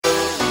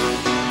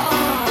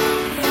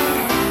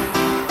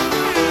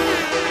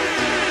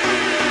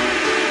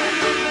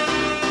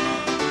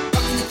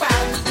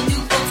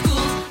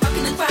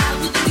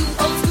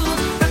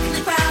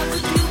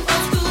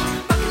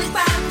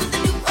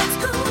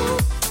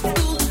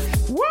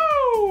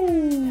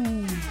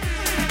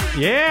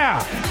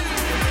Yeah.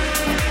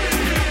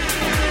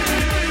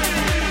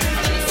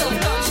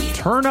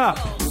 Turn up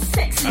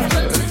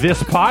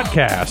this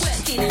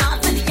podcast,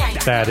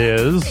 that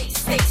is,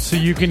 so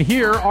you can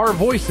hear our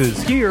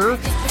voices here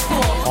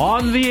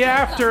on the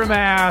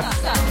Aftermath.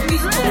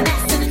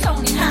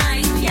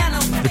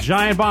 The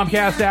Giant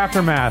Bombcast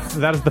Aftermath.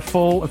 That is the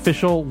full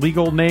official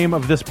legal name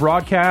of this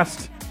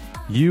broadcast.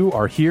 You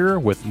are here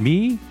with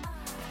me.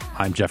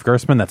 I'm Jeff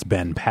Gerstmann. That's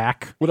Ben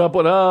Pack. What up,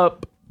 what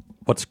up?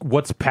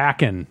 What's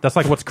packing? That's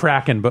like what's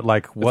cracking, but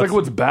like what's... It's like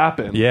what's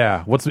bapping.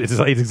 Yeah, it's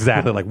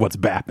exactly like what's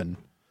bapping.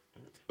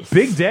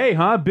 Big day,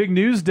 huh? Big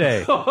news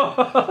day.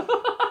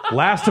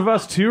 Last of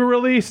Us 2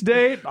 release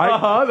date.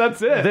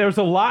 That's it. There's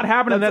a lot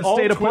happening in that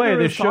state of play.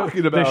 They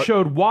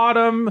showed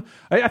Wadham.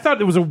 I thought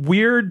it was a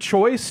weird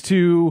choice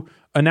to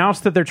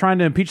announce that they're trying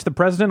to impeach the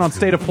president on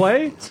state of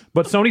play,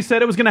 but Sony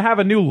said it was going to have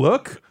a new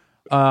look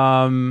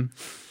and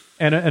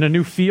a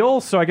new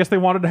feel, so I guess they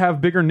wanted to have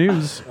bigger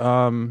news.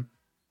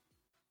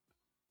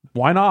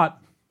 Why not?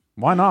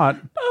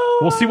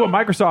 We'll see what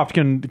Microsoft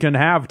can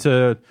have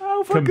to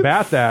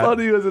combat that. How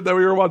funny was it that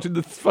we were watching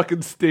this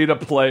fucking state of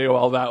play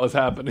while that was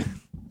happening?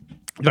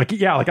 Like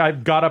I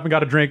got up and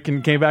got a drink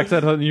and came back,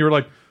 and you were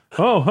like,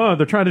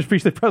 they're trying to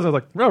impeach the president. I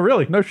was like, oh,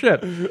 really? No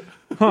shit.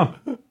 Huh.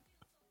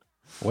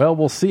 Well,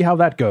 we'll see how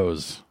that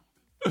goes.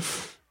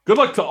 Good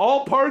luck to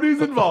all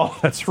parties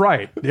involved. That's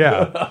right.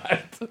 Yeah.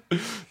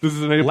 This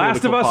is an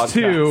Last of Us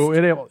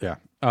 2. Yeah.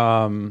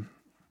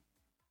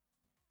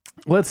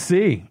 Let's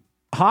see.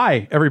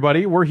 Hi,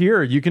 everybody. We're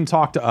here. You can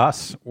talk to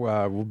us.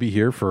 We'll be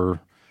here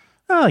for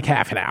like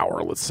half an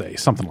hour, let's say.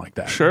 Something like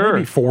that. Sure.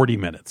 Maybe 40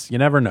 minutes. You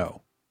never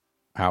know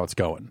how it's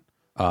going.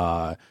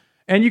 And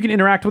you can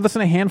interact with us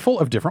in a handful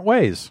of different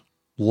ways.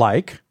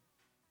 Like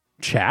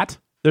chat.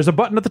 There's a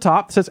button at the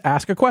top that says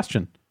ask a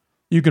question.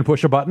 You can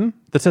push a button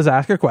that says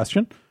ask a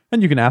question,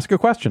 and you can ask a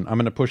question. I'm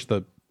going to push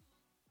the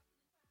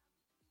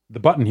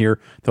button here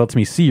that lets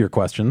me see your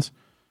questions.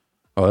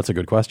 Oh, that's a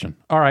good question.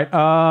 All right.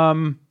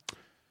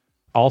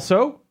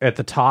 Also, at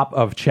the top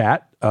of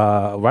chat,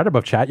 right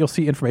above chat, you'll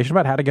see information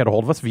about how to get a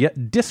hold of us via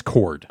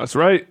Discord. That's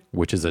right.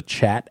 Which is a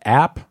chat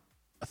app,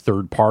 a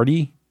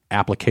third-party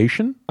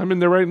application. I'm in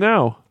there right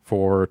now.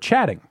 For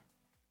chatting.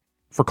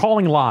 For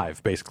calling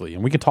live, basically.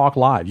 And we can talk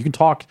live. You can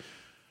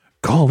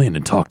call in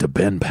and talk to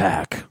Ben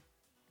Pack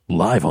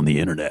live on the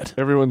internet.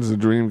 Everyone's a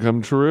dream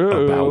come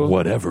true. About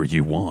whatever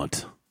you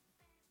want.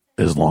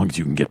 As long as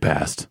you can get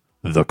past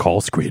the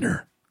call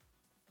screener.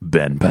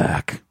 Ben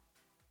Pack.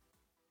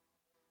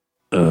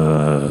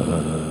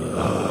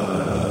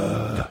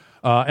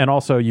 And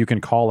also you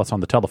can call us on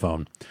the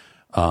telephone.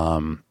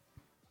 POTS.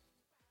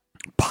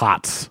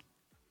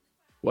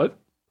 What?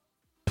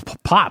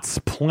 POTS.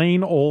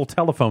 Plain old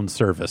telephone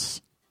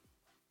service.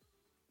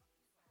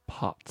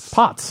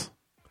 POTS.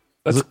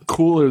 That's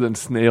cooler than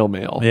snail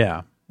mail.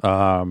 Yeah.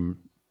 That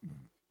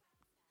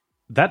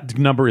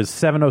number is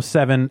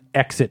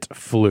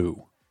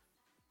 707-EXIT-FLU.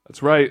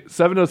 That's right.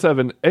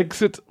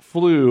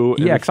 707-EXIT-FLU.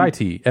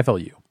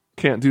 EXIT-FLU.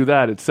 Can't do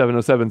that. It's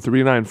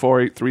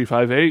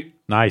 707-394-8358.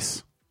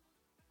 Nice.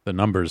 The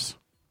numbers.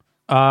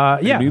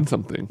 They mean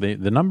something.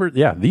 The number,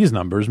 yeah, these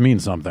numbers mean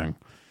something.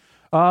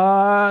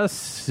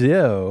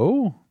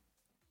 So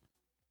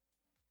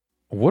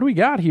what do we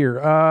got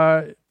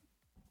here?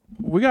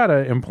 We got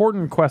an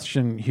important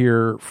question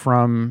here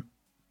from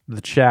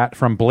the chat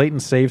from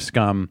Blatant Save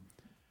Scum.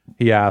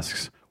 He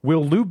asks,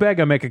 will Lou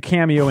Bega make a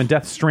cameo in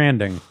Death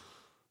Stranding?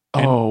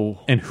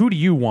 And who do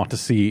you want to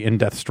see in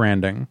Death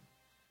Stranding?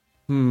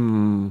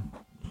 I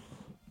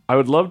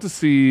would love to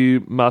see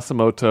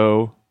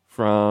Masamoto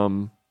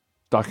from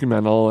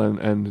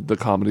Documental and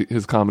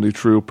his comedy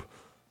troupe.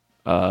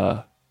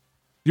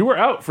 You were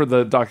out for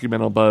the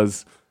Documental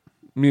buzz.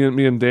 Me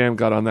and Dan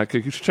got on that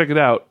kick. You should check it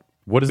out.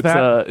 What is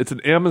that? It's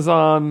an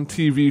Amazon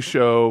TV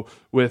show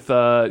with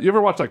you ever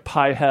watch like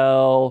Pie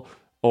Hell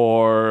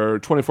or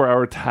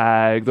 24-Hour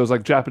Tag, those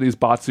like Japanese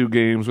Batsu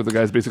games where the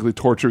guys basically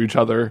torture each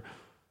other.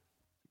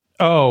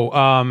 Is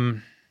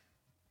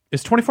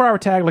 24-Hour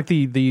Tag like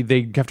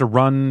they have to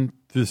run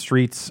through the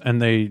streets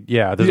and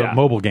there's a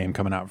mobile game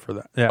coming out for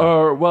that. Yeah.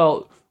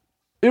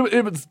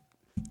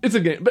 It's a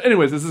game. But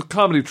anyways, this is a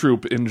comedy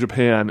troupe in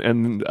Japan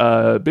and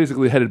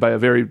basically headed by a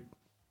very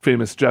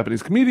famous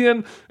Japanese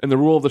comedian. And the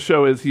rule of the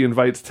show is he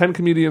invites 10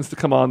 comedians to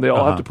come on. They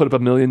all have to put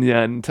up $1 million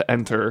yen to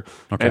enter.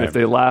 Okay. And if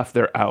they laugh,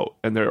 they're out.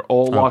 And they're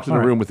all locked in a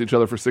room with each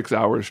other for 6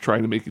 hours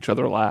trying to make each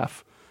other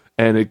laugh.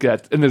 And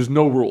there's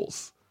no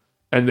rules.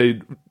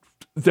 And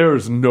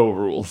there's no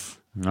rules.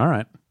 All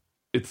right.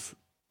 It's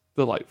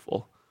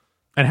delightful.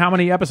 And how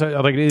many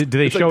episodes? Like, do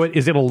they show it?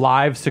 Is it a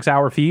live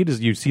 6-hour feed?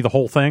 Is you see the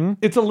whole thing?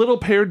 It's a little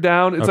pared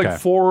down. It's like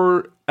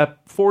 4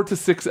 to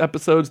 6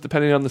 episodes,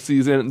 depending on the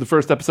season. The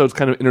first episode's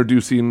kind of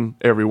introducing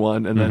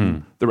everyone, and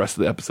then the rest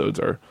of the episodes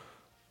are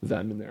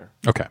them in there.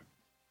 Okay.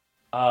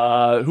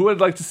 Who I'd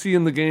like to see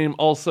in the game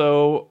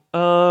also?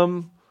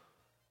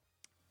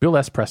 Bill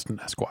S. Preston,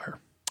 Esquire.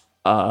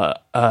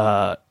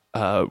 The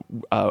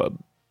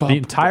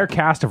entire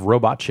cast of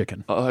Robot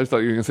Chicken. I thought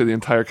you were going to say the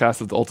entire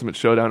cast of the Ultimate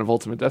Showdown of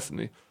Ultimate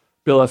Destiny.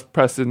 Bill S.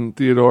 Preston,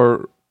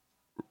 Theodore.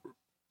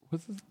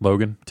 What's his?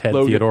 Logan.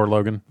 Theodore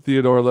Logan.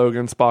 Theodore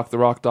Logan, Spock the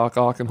Rock, Doc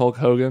Ock, and Hulk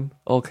Hogan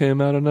all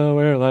came out of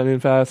nowhere, lightning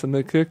fast, and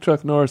they kicked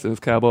Chuck Norris in his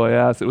cowboy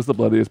ass. It was the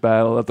bloodiest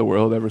battle that the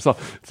world ever saw.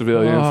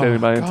 Civilians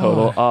standing by in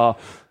total.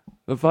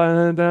 The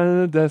violent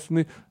and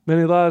destiny,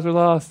 many lives were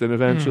lost, and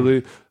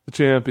eventually the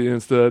champion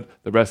stood.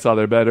 The rest saw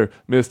their better.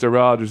 Mr.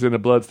 Rogers in a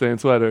bloodstained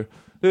sweater.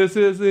 This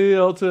is the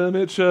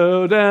ultimate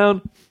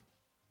showdown.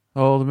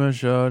 Ultimate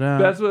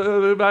showdown. That's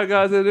what bad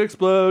guys and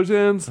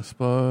explosions.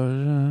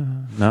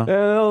 Explosion. No. And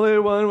only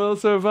one will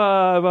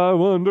survive. I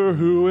wonder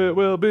who it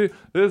will be.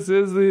 This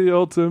is the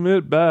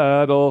ultimate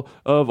battle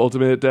of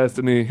ultimate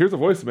destiny. Here's a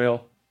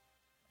voicemail.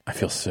 I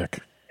feel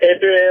sick. Hey,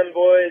 3AM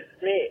boys,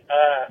 it's me.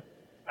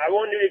 I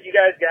wondered if you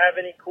guys have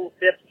any cool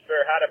tips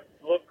for how to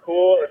look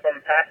cool if I'm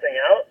passing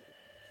out.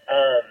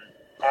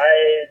 I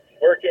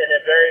work in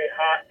a very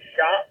hot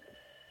shop,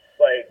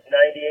 like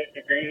 98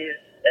 degrees,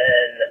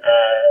 and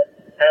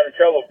having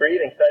trouble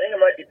breathing. So I think I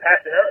might be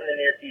passing out in the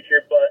near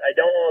future, but I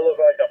don't want to look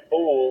like a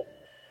fool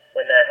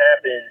when that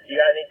happens.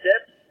 You got any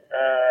tips?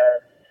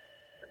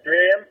 3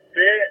 a.m.?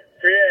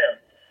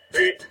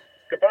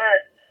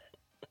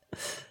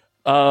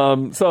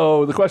 Goodbye.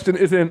 So the question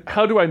isn't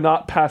how do I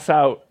not pass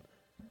out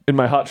in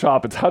my hot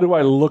shop? It's how do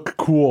I look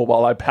cool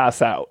while I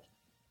pass out?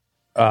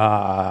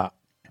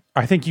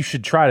 I think you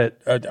should try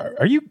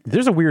to.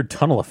 There's a weird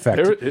tunnel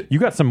effect. You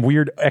got some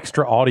weird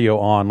extra audio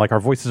on, like our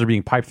voices are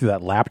being piped through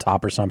that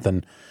laptop or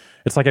something.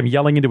 It's like I'm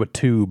yelling into a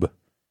tube.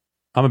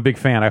 I'm a big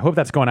fan. I hope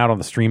that's going out on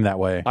the stream that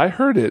way. I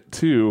heard it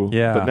too.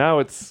 Yeah, but now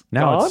it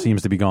gone?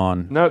 seems to be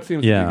gone. Now it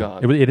seems to be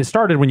gone. It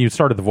started when you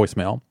started the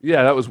voicemail.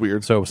 Yeah, that was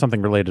weird. So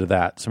something related to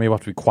that. So maybe we'll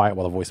have to be quiet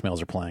while the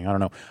voicemails are playing. I don't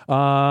know.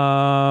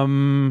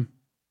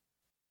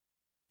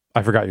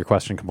 I forgot your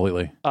question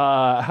completely.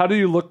 How do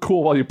you look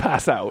cool while you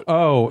pass out?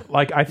 Oh,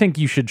 like I think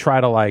you should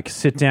try to like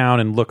sit down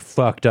and look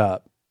fucked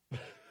up.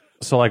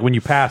 So like when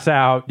you pass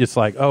out, it's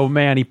like, oh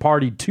man, he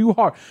partied too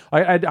hard.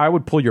 I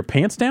would pull your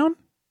pants down.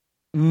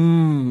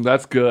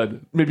 That's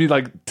good. Maybe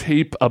like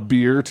tape a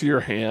beer to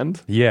your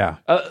hand. Yeah.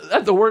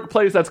 At the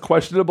workplace, that's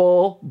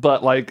questionable.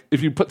 But like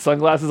if you put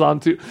sunglasses on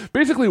too,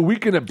 basically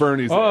Weekend at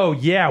Bernie's. Oh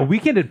yeah,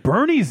 Weekend at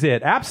Bernie's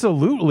it.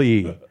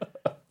 Absolutely.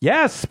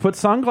 Yes, put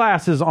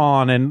sunglasses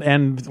on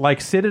and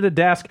like sit at a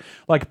desk,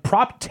 like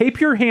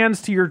tape your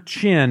hands to your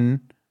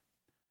chin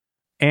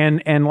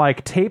and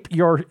like tape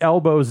your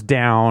elbows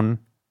down.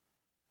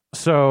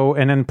 So,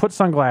 and then put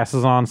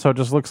sunglasses on so it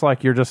just looks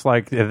like you're just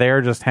like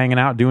there just hanging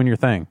out doing your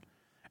thing.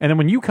 And then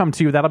when you come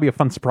to, that'll be a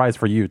fun surprise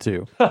for you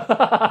too.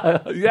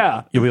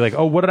 Yeah. You'll be like,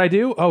 "Oh, what did I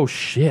do? Oh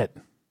shit."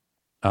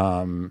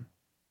 Or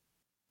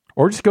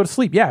just go to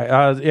sleep.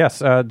 Yeah,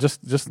 yes,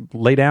 just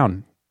lay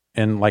down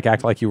and like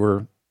act like you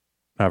were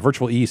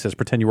Virtual E says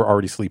pretend you were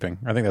already sleeping.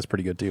 I think that's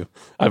pretty good too.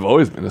 I've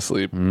always been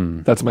asleep.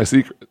 That's my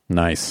secret.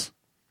 Nice.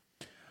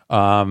 He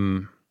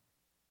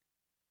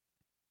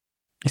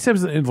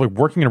says it's like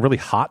working in a really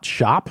hot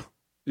shop.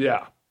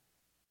 Yeah.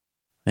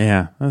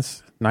 Yeah,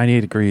 that's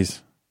 98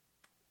 degrees.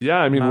 Yeah,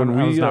 I mean,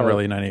 I was not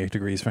really a 98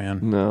 degrees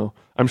fan. No.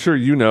 I'm sure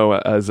you know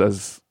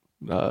as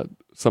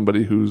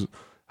somebody who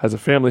has a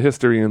family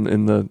history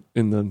in the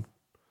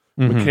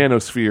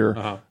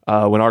mechanosphere,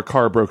 when our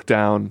car broke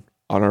down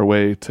on our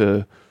way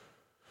to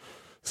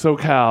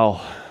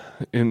SoCal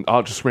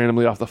just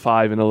randomly off the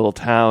 5 in a little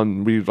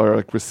town,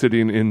 we're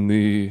sitting in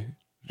the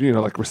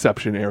like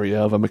reception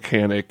area of a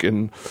mechanic,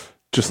 and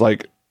just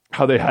like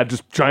how they had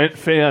just giant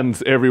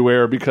fans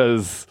everywhere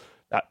because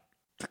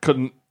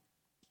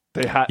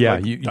they had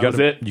you got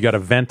to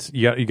vent,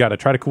 you got to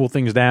try to cool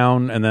things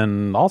down, and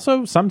then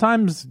also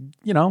sometimes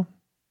you don't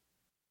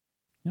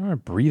want to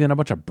breathe in a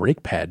bunch of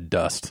brake pad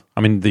dust.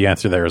 I mean, the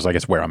answer there is I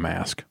guess wear a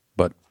mask,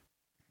 but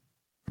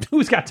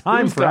who's got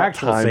time for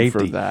actual safety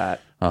for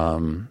that?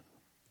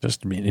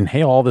 Just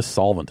inhale all this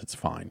solvent. It's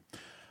fine.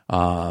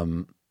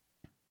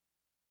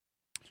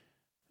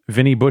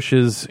 Vinny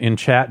Bushes in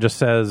chat just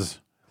says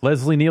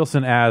Leslie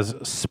Nielsen as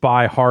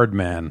Spy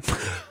Hardman.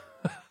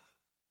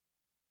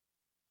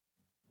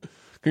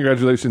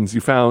 Congratulations,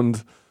 you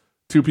found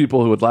 2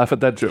 people who would laugh at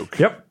that joke.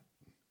 Yep.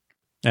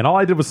 And all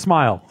I did was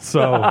smile.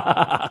 So,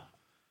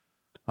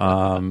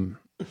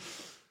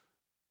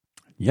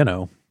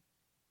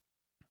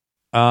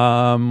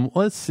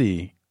 let's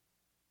see.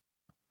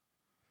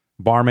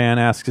 Barman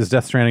asks, is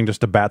Death Stranding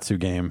just a Batsu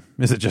game?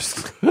 Is it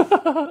just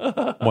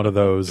one of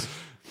those?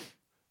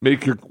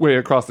 Make your way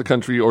across the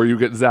country or you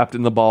get zapped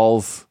in the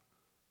balls.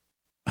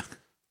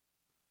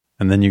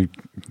 And then you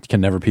can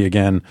never pee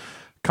again.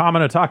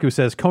 Kamen Otaku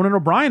says, Conan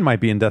O'Brien might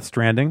be in Death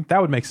Stranding.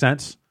 That would make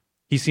sense.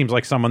 He seems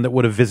like someone that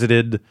would have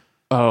visited.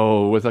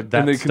 Oh,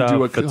 and they can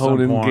do a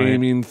Conan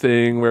gaming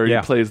thing where he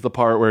plays the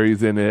part where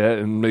he's in it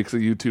and makes a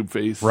YouTube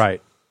face.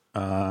 Right.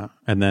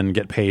 And then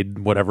get paid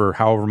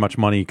however much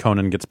money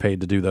Conan gets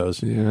paid to do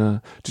those. Yeah.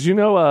 Did you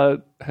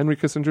know Henry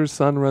Kissinger's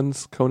son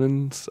runs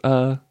Conan's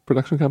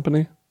production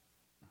company?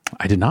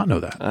 I did not know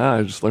that.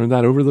 I just learned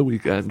that over the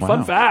weekend. Wow.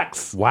 Fun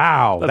facts.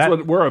 Wow. That's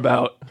what we're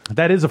about.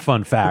 That is a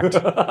fun fact.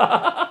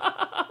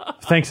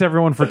 Thanks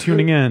everyone for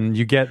tuning in.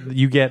 You get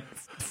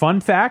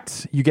fun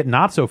facts. You get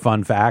not so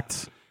fun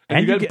facts.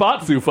 And you get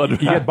Batsu fun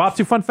facts. You get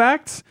Batsu fun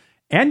facts.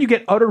 And you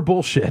get utter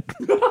bullshit.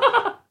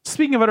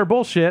 Speaking of utter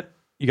bullshit,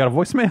 you got a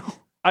voicemail?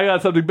 I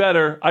got something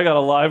better. I got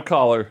a live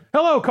caller.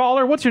 Hello,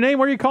 caller. What's your name?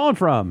 Where are you calling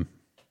from?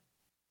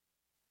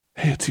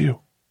 Hey, it's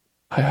you.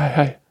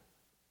 Hi.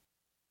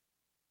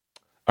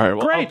 All right,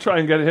 well, Great. I'll try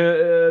and get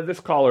this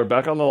caller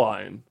back on the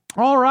line.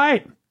 All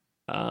right.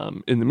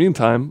 In the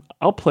meantime,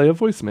 I'll play a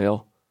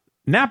voicemail.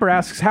 Napper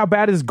asks, how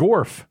bad is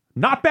Gorf?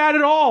 Not bad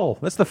at all.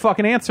 That's the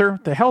fucking answer.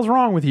 The hell's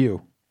wrong with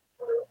you?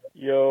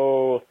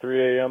 Yo,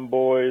 3 a.m.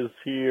 boys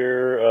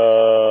here.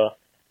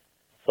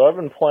 So I've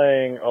been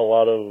playing a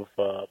lot of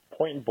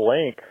Point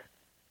Blank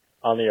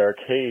on the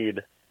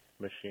arcade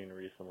machine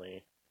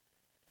recently.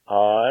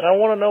 And I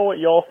want to know what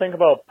y'all think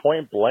about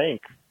Point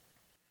Blank.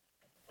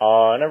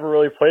 I never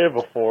really played it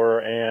before,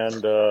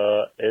 and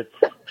it's...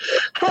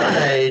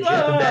 Hi,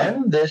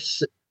 Ben.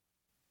 This...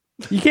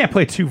 You can't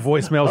play two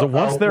voicemails at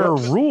once. There are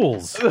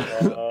rules.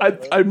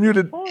 I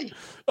muted.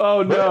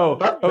 Oh, no.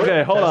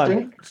 Okay, hold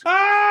on.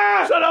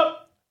 Ah! Shut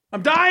up!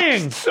 I'm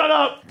dying! Shut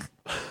up!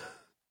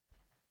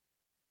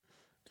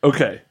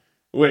 Okay,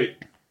 wait.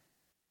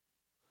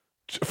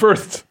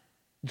 First,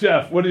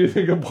 Jeff, what do you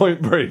think of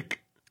Point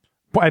Break?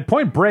 At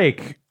Point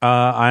Break,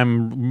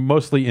 I'm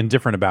mostly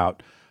indifferent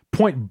about.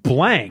 Point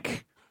Blank,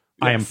 yes.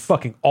 I am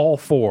fucking all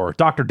for.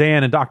 Dr.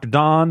 Dan and Dr.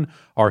 Don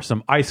are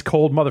some ice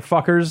cold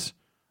motherfuckers.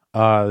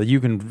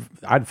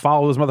 I'd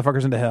follow those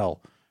motherfuckers into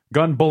hell.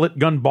 Gun Bullet,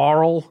 Gun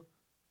Barrel.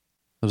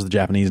 Those are the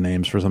Japanese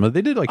names for some of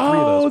them. They did like 3 of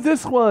those. Oh,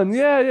 this one.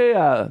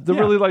 Yeah. The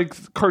really like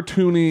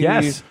cartoony.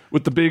 Yes.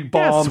 With the big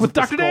bombs. Yes, with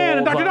Dr. Dan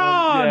and Dr.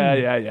 Don.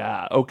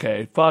 Yeah.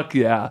 Okay. Fuck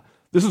yeah.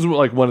 This is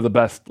like one of the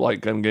best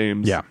light gun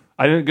games. Yeah.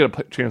 I didn't get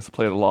a chance to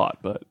play it a lot,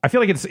 but I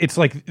feel like it's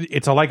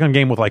a light gun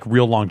game with like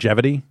real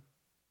longevity.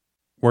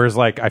 Whereas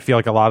like I feel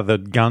like a lot of the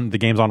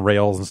games on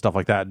rails and stuff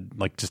like that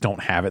like just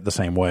don't have it the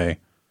same way.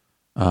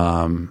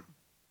 Yeah.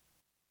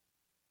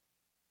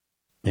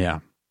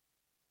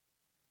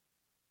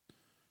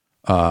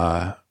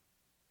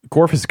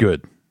 Gorf is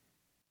good.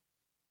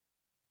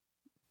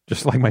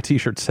 Just like my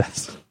t-shirt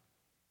says.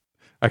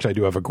 Actually, I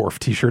do have a Gorf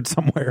t-shirt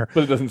somewhere.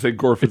 But it doesn't say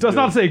Gorf is good. It does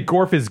not say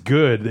Gorf is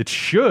good. It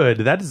should.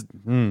 That is...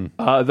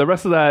 The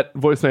rest of that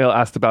voicemail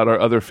asked about our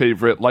other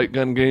favorite light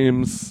gun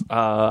games.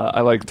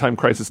 I like Time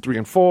Crisis 3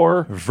 and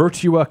 4.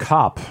 Virtua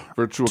Cop.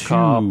 Virtua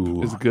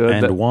Cop is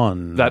good. And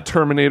 1. That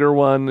Terminator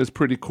one is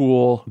pretty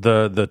cool.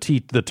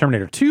 The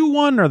Terminator 2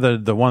 one or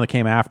the one that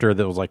came after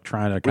that was like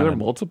trying to kind of...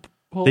 multiple?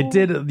 They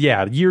did,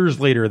 years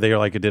later, they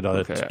did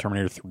a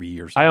Terminator 3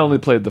 or something. I only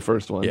played the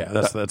first one. Yeah,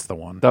 that's the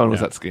one. That one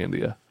was at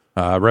Scandia.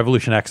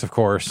 Revolution X, of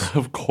course.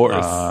 Of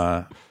course.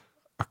 A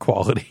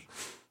quality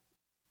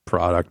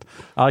product.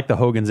 I like the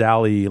Hogan's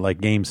Alley,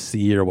 like Game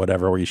C or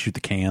whatever, where you shoot the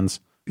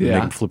cans. Yeah. And they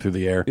can flip through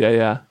the air.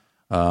 Yeah.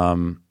 I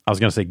was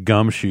going to say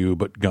Gumshoe,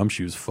 but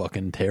Gumshoe's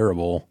fucking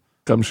terrible.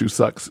 Gumshoe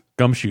sucks.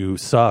 Gumshoe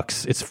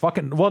sucks. It's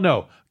fucking... Well,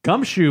 no.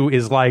 Gumshoe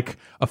is like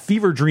a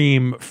fever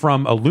dream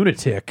from a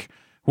lunatic.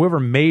 Whoever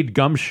made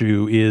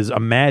Gumshoe is a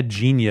mad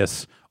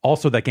genius.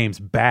 Also, that game's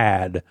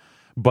bad,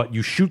 but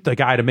you shoot the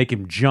guy to make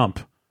him jump.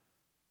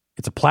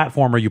 It's a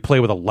platformer you play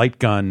with a light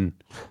gun.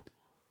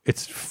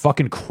 It's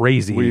fucking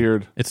crazy.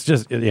 Weird. It's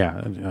just,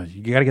 yeah.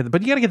 You gotta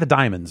get the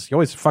diamonds. You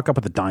always fuck up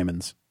with the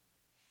diamonds.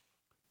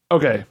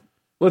 Okay,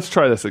 let's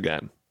try this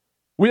again.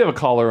 We have a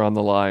caller on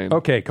the line.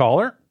 Okay,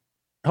 caller.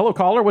 Hello,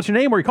 caller. What's your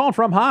name? Where are you calling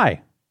from?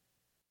 Hi.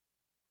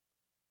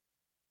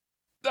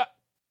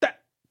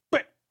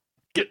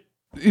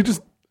 You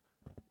just...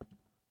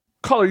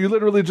 Caller, you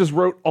literally just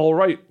wrote all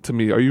right to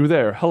me. Are you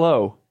there?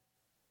 Hello.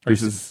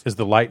 Is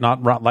the light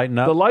not lighting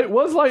up? The light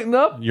was lighting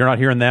up. You're not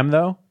hearing them,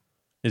 though?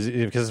 Because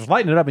if it's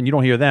lighting it up and you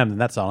don't hear them, then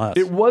that's on us.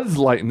 It was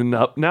lightening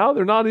up. Now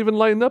they're not even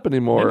lighting up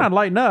anymore. They're not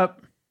lighting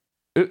up.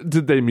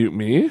 Did they mute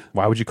me?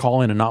 Why would you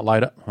call in and not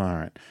light up? All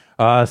right.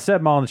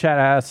 Sebmal in the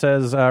chat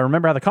says,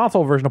 remember how the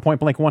console version of Point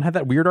Blank 1 had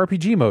that weird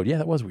RPG mode? Yeah,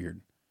 that was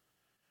weird.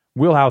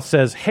 Wheelhouse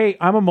says, hey,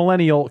 I'm a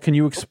millennial. Can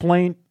you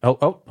explain...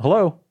 Oh,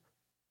 hello?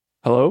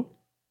 Hello?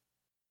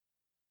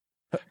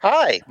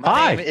 Hi,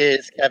 my name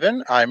is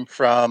Kevin. I'm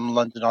from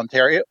London,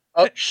 Ontario.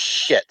 Oh,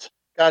 shit.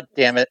 God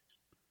damn it.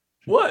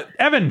 What?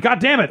 Evan, god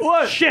damn it.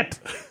 What? Shit.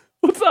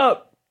 What's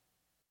up?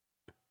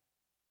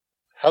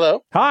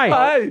 Hello?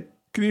 Hi.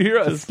 Can you hear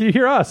us? Can you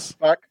hear us?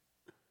 Fuck.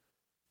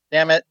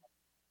 Damn it.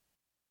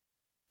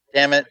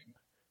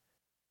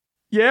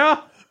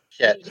 Yeah?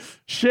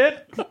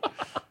 Shit.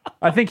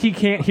 I think he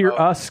can't hear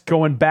us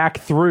going back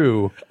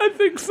through. I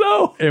think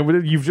so.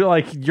 And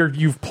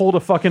you've pulled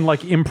a fucking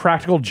like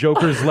Impractical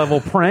Jokers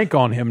level prank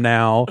on him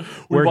now,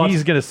 where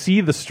he's gonna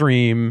see the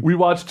stream. We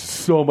watched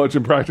so much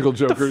Impractical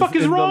Jokers. What the fuck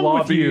is wrong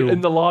with you?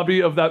 In the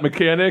lobby of that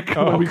mechanic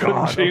when we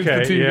couldn't change the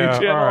TV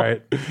channel. All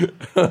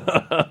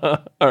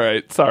right. All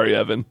right. Sorry,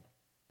 Evan.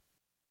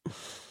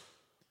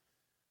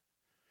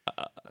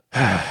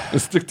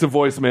 Stick to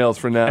voicemails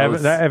for now.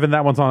 Evan,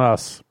 that one's on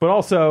us. But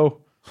also,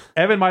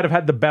 Evan might have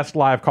had the best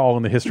live call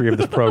in the history of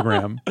this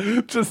program.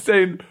 Just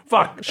saying,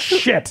 fuck,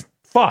 shit,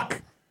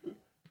 fuck.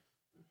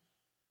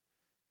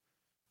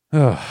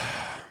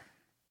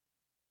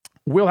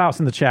 Wheelhouse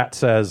in the chat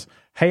says,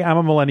 "Hey, I'm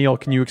a millennial.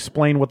 Can you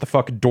explain what the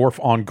fuck Dorf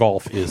on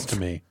Golf is to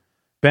me?"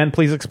 Ben,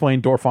 please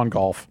explain Dorf on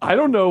Golf. I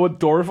don't know what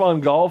Dorf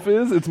on Golf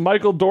is. It's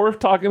Michael Dorf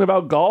talking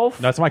about golf.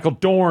 That's Michael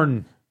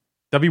Dorn.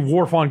 That'd be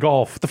Worf on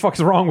Golf. What the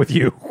fuck's wrong with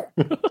you?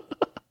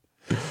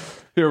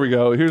 Here we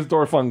go. Here's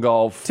Dorf on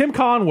Golf. Tim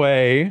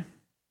Conway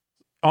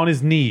on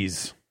his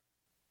knees,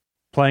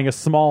 playing a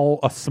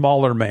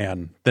smaller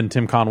man than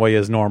Tim Conway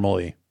is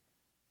normally.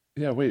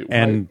 Yeah, wait.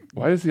 And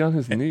why is he on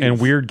his knees?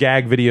 And weird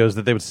gag videos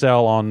that they would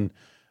sell on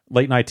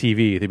late night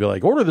TV. They'd be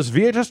like, order this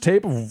VHS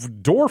tape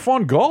of Dorf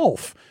on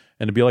Golf.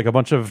 And it'd be like a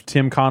bunch of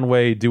Tim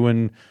Conway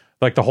doing,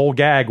 like, the whole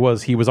gag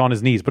was he was on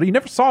his knees. But you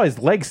never saw his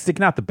legs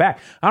sticking out the back.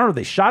 I don't know if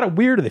they shot it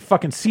weird or they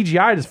fucking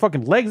CGI'd his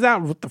fucking legs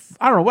out.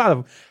 I don't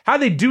know how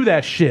they do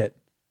that shit.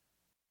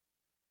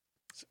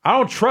 I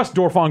don't trust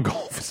Dorf on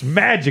Golf. It's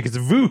magic. It's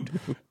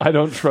voodoo. I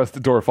don't trust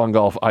Dorf on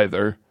Golf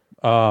either.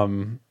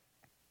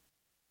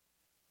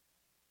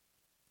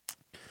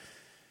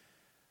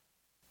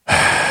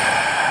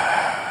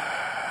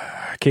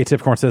 K.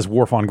 Tipcorn says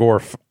Worf on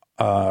Gorf.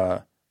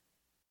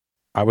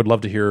 I would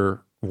love to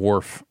hear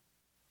Worf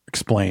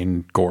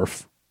explain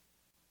Gorf.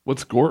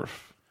 What's Gorf?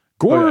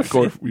 Gorf. Oh, yeah,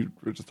 Gorf. We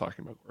were just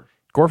talking about Gorf.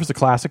 Gorf is a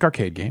classic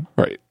arcade game.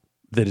 Right.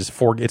 That is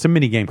it's a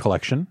mini game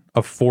collection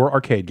of 4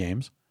 arcade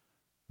games,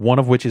 one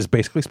of which is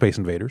basically Space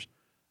Invaders,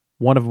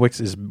 one of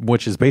which is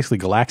basically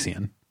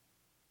Galaxian,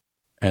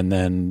 and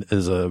then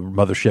is a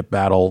mothership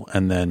battle,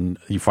 and then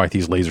you fight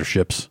these laser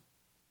ships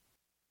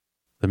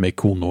that make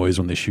cool noise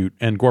when they shoot.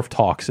 And Gorf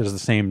talks. It has the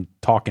same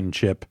talking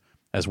chip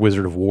as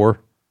Wizard of War.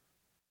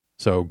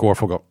 So Gorf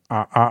will go,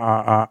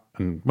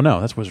 and well, no,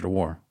 that's Wizard of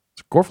War.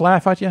 Does Gorf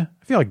laugh at you?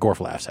 I feel like Gorf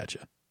laughs at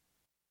you.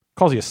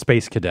 Calls you a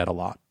space cadet a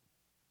lot.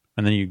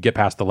 And then you get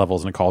past the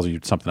levels and it calls you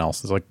something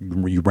else. It's like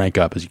you rank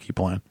up as you keep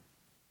playing.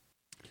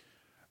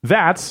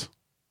 That's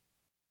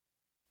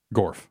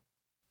Gorf.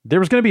 There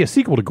was going to be a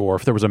sequel to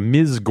Gorf. There was a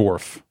Ms.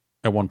 Gorf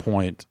at one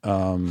point. Ms.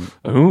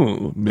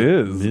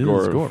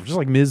 Gorf. Just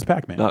like Ms.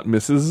 Pac-Man. Not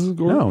Mrs.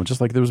 Gorf? No, just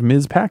like there was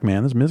Ms.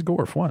 Pac-Man. There's Ms.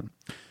 Gorf. What?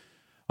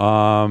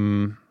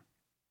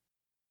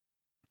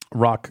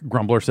 Rock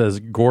Grumbler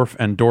says Gorf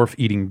and Dorf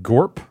eating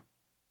Gorp.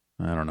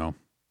 I don't know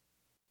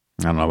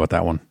about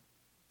that one.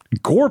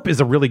 Gorp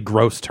is a really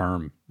gross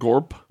term.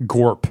 Gorp?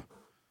 Gorp.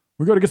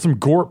 We got to get some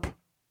Gorp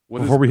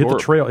before we hit the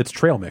trail. It's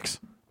trail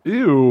mix.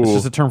 Ew. It's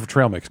just a term for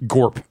trail mix.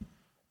 Gorp.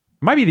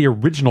 Might be the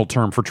original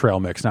term for trail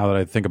mix now that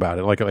I think about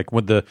it. Like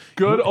with the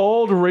good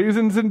old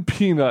raisins and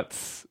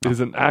peanuts is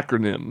an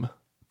acronym.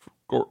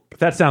 Gorp.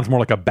 That sounds more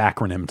like a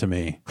backronym to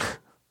me.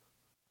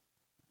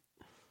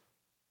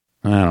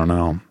 I don't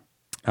know.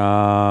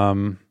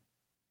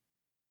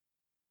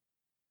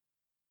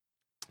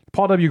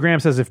 Paul W. Graham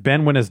says if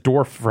Ben went as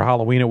Dorf for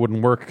Halloween, it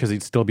wouldn't work because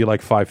he'd still be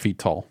like 5 feet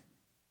tall.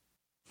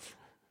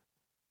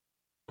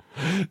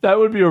 That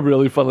would be a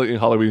really fun looking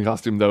Halloween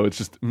costume, though. It's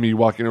just me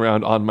walking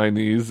around on my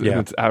knees, Yeah.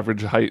 and it's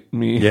average height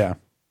me. Yeah.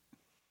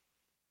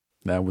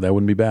 That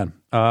wouldn't be bad.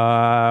 You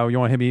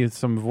want to hit me with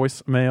some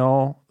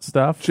voicemail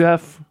stuff?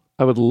 Jeff,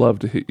 I would love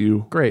to hit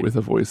you Great. with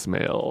a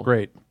voicemail.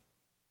 Great.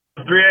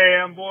 3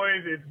 a.m.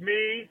 boys, it's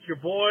me, it's your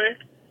boy.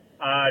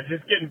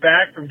 Just getting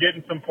back from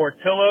getting some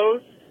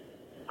Portillo's,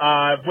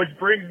 which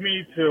brings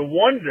me to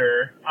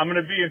wonder, I'm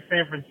going to be in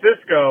San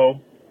Francisco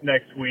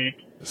next week.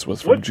 This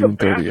was from What's June the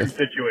bathroom 30th.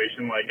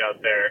 situation like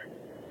out there?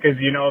 Because,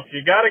 if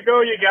you got to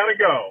go, you got to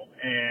go.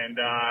 And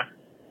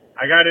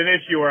I got an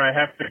issue where I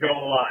have to go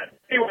a lot.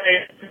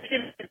 Anyway,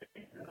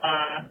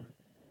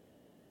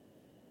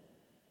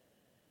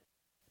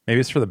 Maybe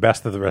it's for the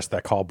best that the rest of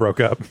that call broke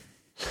up.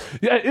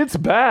 Yeah, it's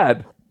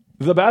bad.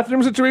 The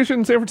bathroom situation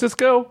in San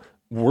Francisco,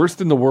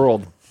 worst in the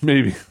world,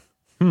 maybe.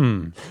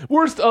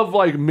 Worst of,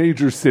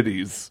 major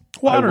cities.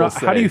 Well, I don't know. will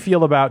say. How do you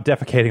feel about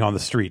defecating on the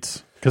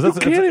streets? Because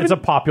it's a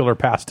popular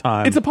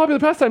pastime. It's a popular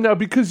pastime now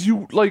because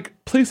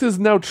places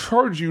now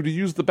charge you to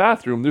use the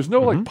bathroom. There's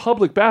no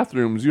public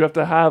bathrooms. You have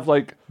to have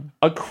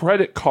a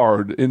credit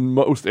card in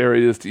most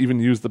areas to even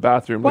use the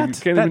bathroom. You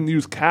can't even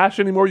use cash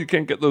anymore. You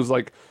can't get those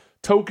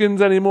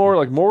tokens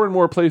anymore. More and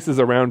more places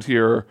around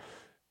here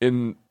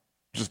in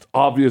just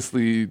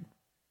obviously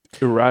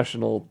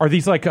irrational. Are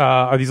these the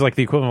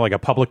equivalent of a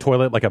public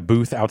toilet, like a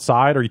booth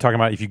outside? Or are you talking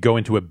about if you go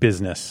into a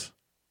business?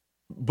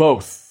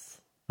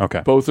 Both.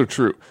 Okay. Both are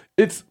true.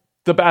 It's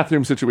the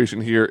bathroom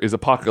situation here is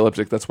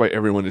apocalyptic. That's why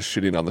everyone is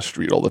shitting on the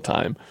street all the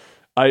time.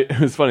 It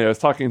was funny. I was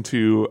talking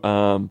to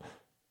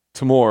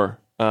Timur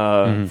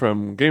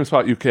from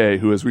GameSpot UK,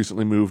 who has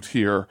recently moved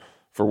here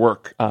for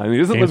work. And he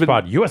doesn't live in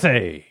GameSpot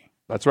USA.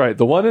 That's right.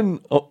 The one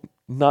in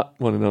not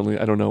one and only.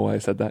 I don't know why I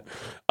said that.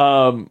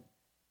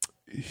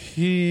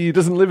 He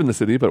doesn't live in the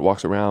city, but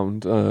walks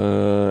around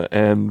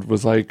and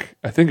was like,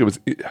 I think it was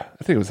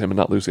him and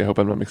not Lucy. I hope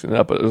I'm not mixing it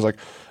up, but it was like,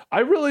 I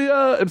really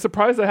am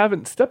surprised I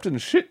haven't stepped in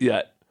shit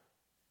yet.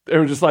 They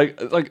were just like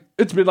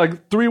it's been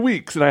 3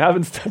 weeks and I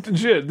haven't stepped in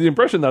shit. The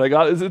impression that I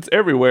got is it's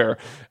everywhere.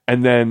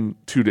 And then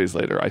 2 days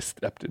later, I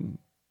stepped in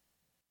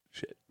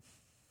shit.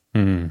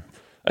 I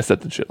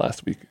stepped in shit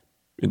last week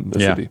in the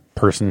city.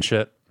 Person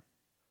shit.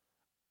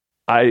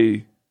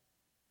 I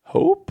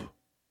hope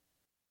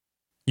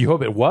You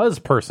hope it was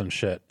person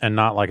shit and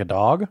not like a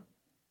dog? I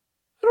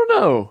don't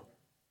know.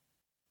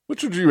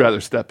 Which would you rather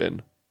step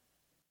in?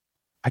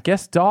 I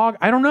guess dog.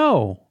 I don't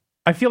know.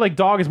 I feel like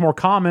dog is more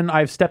common.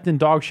 I've stepped in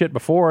dog shit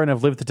before and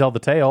have lived to tell the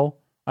tale.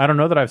 I don't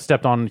know that I've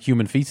stepped on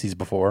human feces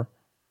before,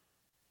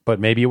 but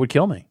maybe it would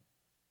kill me.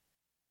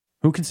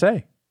 Who can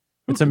say?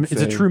 It's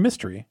a true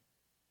mystery.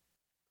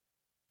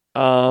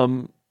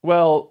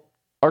 Well,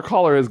 our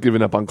caller has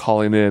given up on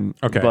calling in,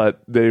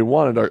 but they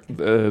wanted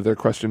their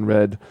question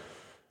read.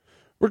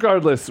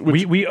 Regardless,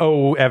 we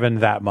owe Evan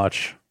that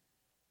much.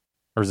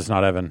 Or is this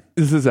not Evan?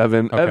 This is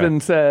Evan. Okay. Evan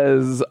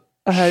says,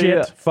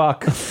 shit,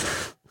 fuck.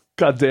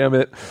 God damn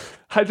it.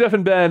 Hi, Jeff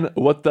and Ben.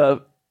 What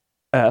the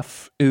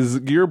F is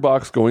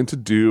Gearbox going to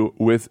do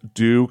with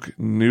Duke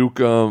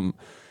Nukem?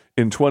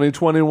 In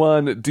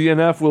 2021,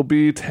 DNF will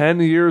be 10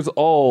 years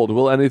old.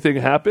 Will anything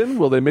happen?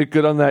 Will they make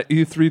good on that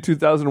E3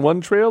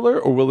 2001 trailer,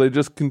 or will they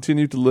just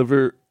continue to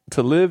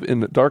live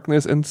in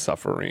darkness and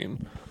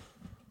suffering?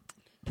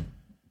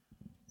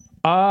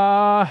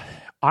 I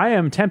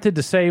am tempted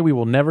to say we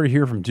will never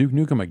hear from Duke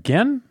Nukem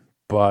again,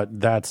 but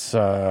that's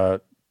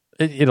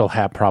it'll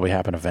probably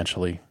happen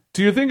eventually.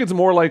 Do you think it's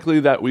more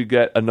likely that we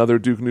get another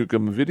Duke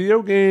Nukem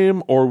video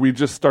game, or we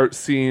just start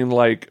seeing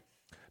like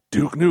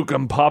Duke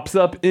Nukem pops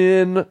up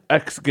in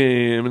X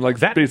game and like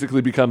that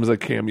basically becomes a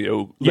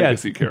cameo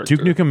legacy character?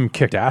 Duke Nukem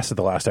kicked ass at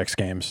the last X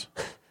Games.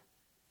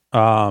 He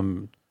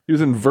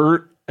was in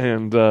Vert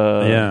and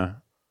yeah.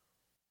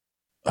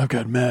 I've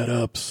got mad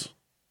ups.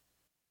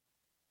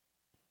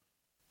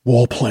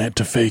 Wall plant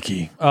to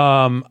fakie.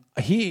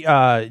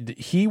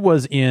 He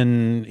was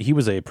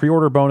a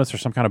pre-order bonus or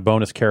some kind of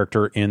bonus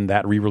character in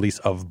that re-release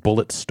of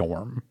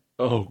Bulletstorm.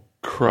 Oh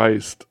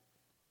Christ.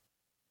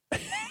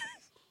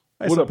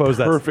 I suppose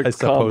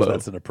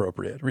that's an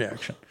appropriate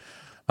reaction.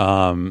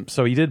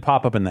 So he did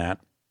pop up in that.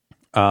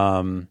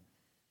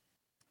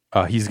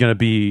 He's going to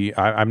be.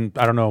 I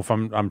don't know if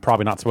I'm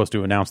probably not supposed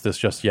to announce this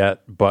just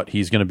yet, but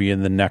he's going to be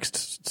in the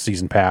next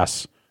season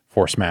pass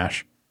for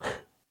Smash.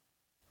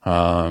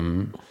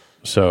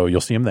 So you'll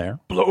see him there.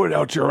 Blow it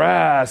out your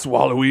ass,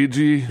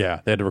 Waluigi.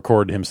 Yeah, they had to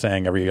record him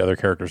saying every other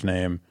character's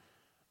name.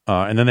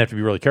 And then they have to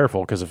be really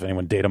careful because if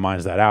anyone data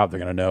mines that out, they're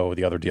going to know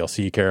the other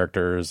DLC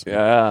characters.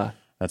 Yeah.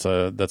 That's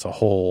a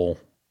whole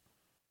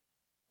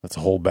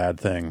bad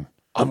thing.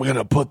 I'm going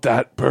to put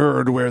that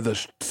bird where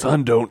the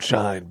sun don't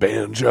shine,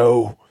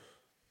 Banjo.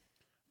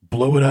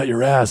 Blow it out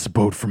your ass,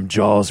 boat from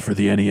Jaws for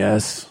the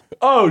NES.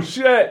 Oh,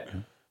 shit.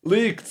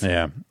 Leaked.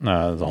 Yeah,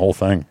 the whole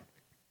thing.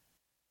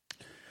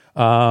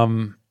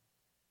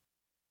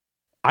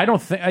 I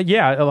don't think.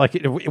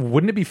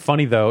 Wouldn't it be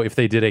funny though if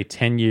they did a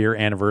 10-year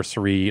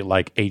anniversary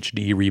like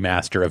HD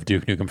remaster of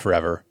Duke Nukem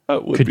Forever?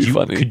 That would be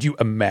funny. Could you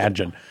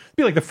imagine? It'd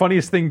be like the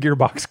funniest thing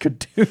Gearbox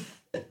could do.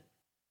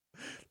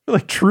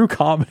 Like true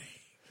comedy.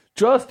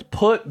 Just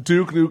put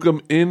Duke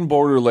Nukem in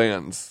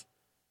Borderlands.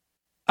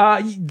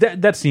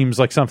 That seems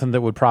like something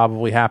that would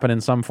probably happen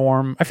in some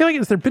form. I feel like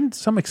has there been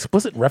some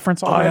explicit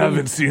reference already? I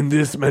haven't seen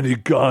this many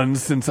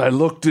guns since I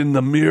looked in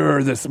the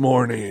mirror this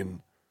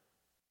morning.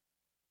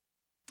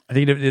 I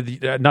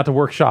think not to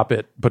workshop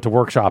it, but to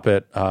workshop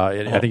it.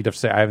 I think you'd have to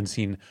say I haven't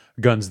seen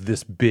guns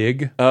this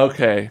big.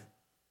 Okay,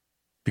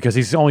 because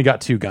he's only got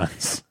 2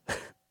 guns.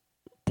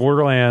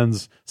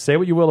 Borderlands. Say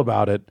what you will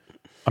about it.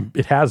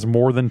 It has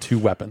more than 2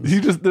 weapons.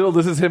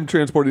 This is him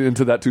transporting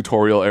into that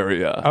tutorial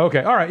area.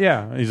 Okay, all right,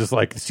 yeah. He's just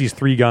like sees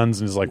 3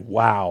 guns and is like,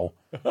 "Wow,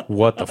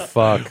 what the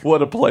fuck?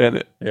 What a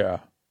planet!" Yeah.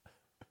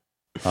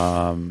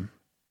 I'm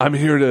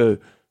here to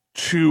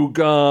chew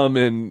gum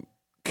and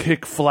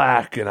kick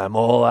flack, and I'm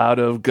all out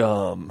of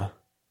gum.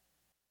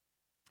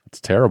 It's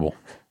terrible.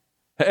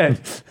 Hey,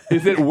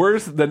 is it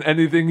worse than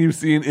anything you've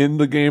seen in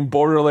the game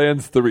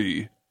Borderlands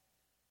 3?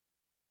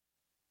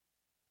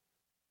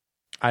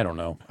 I don't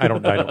know. I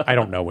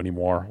don't know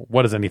anymore.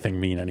 What does anything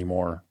mean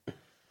anymore?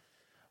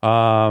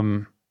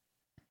 Common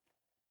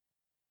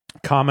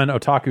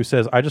Otaku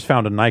says, I just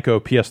found a Nyko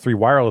PS3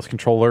 wireless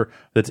controller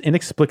that's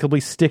inexplicably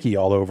sticky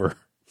all over.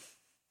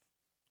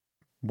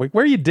 Wait,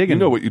 where are you digging? You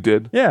know what you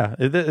did. Yeah.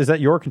 Is that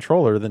your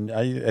controller? Then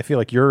I feel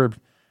like you're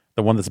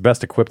the one that's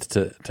best equipped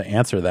to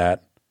answer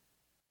that.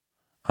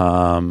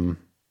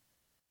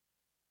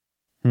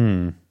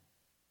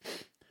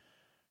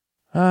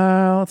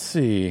 Let's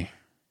see.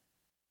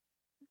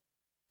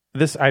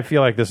 I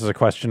feel like this is a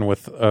question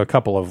with a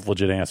couple of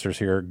legit answers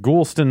here.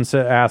 Goulston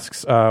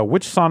asks,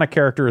 which Sonic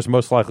character is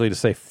most likely to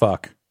say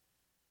fuck?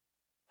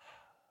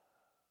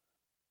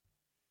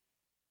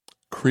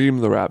 Cream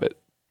the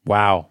Rabbit.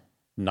 Wow.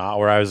 Not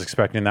where I was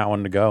expecting that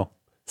one to go.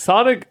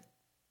 Sonic,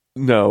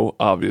 no,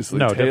 obviously.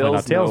 No, definitely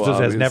not. Tails just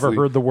has never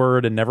heard the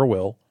word and never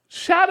will.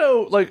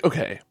 Shadow,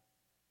 okay.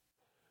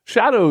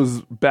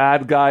 Shadow's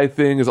bad guy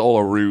thing is all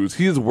a ruse.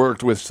 He's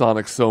worked with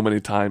Sonic so many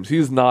times.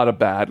 He's not a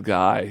bad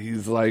guy.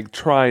 He's like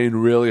trying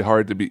really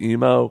hard to be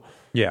emo.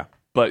 Yeah.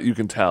 But you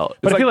can tell.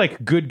 But I feel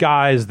like good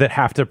guys that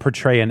have to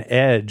portray an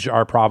edge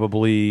are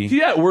probably...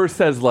 He at worst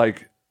says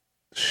like,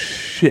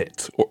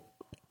 shit.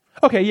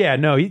 Okay, yeah,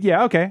 no,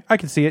 okay. I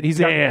can see it. He's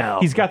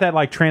got that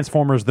like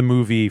Transformers the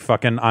movie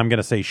fucking I'm going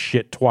to say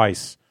shit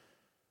twice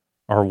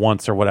or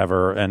once or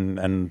whatever,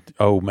 and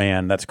oh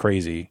man, that's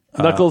crazy.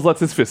 Knuckles lets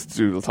his fists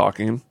do the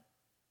talking.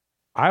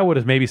 I would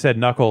have maybe said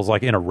Knuckles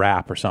like in a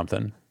rap or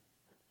something.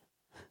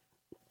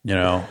 You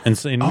know,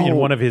 in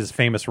one of his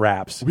famous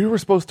raps. We were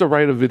supposed to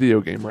write a video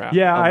game rap.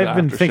 Yeah, I've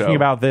been thinking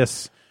about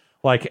this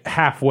like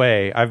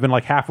halfway. I've been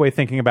like halfway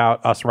thinking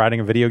about us writing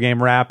a video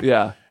game rap.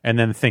 Yeah. And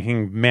then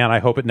thinking, man, I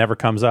hope it never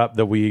comes up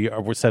that we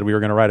said we were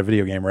going to write a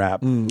video game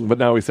rap. But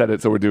now we said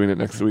it, so we're doing it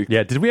next week.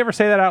 Yeah. Did we ever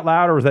say that out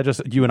loud, or was that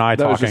just you and I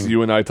talking? That was just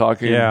you and I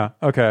talking. Yeah.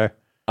 Okay.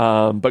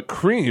 But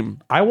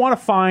Cream, I want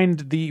to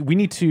find we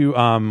need to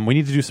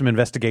do some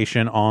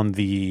investigation on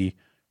the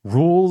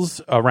rules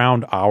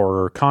around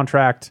our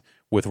contract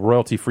with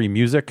royalty-free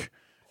music,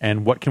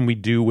 and what can we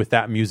do with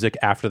that music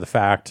after the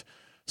fact,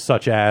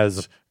 such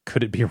as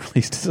could it be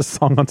released as a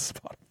song on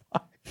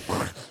Spotify?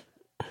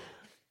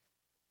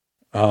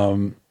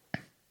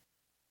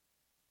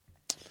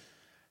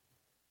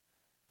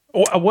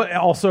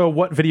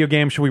 What video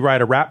game should we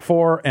write a rap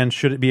for, and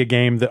should it be a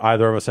game that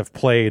either of us have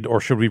played,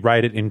 or should we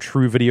write it in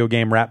true video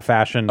game rap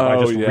fashion by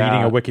just reading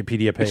a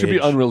Wikipedia page? It should be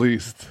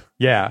unreleased.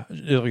 Yeah.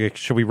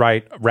 Should we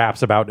write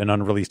raps about an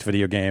unreleased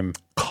video game?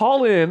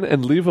 Call in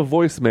and leave a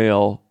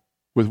voicemail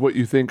with what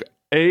you think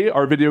A,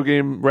 our video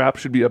game rap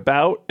should be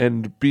about,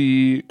 and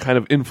B, kind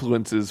of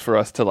influences for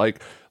us to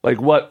like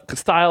what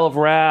style of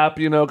rap,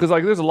 you know, because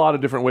like there's a lot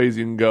of different ways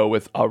you can go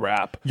with a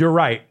rap. You're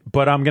right,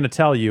 but I'm going to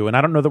tell you, and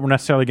I don't know that we're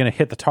necessarily going to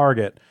hit the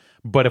target,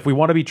 but if we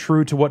want to be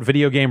true to what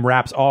video game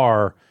raps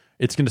are,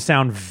 it's going to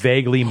sound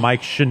vaguely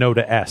Mike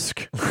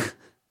Shinoda-esque.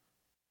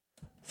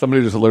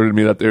 Somebody just alerted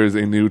me that there is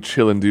a new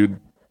Chillin' Dude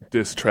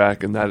diss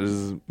track, and that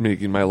is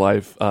making my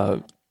life.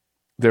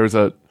 There's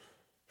a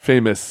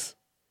famous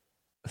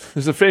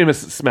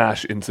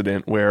Smash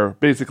incident where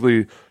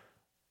basically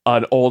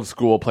an old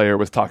school player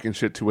was talking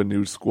shit to a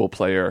new school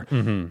player.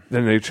 Mm-hmm.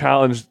 Then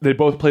they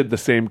both played the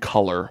same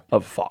color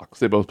of Fox.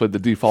 They both played the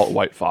default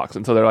white Fox.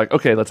 And so they're like,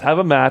 okay, let's have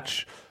a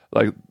match,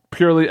 like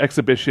purely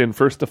exhibition,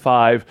 1st to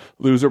 5,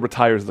 loser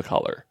retires the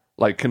color.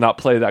 Like cannot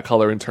play that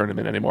color in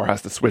tournament anymore,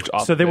 has to switch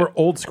off. So they were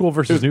old school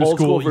versus new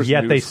school,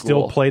 yet they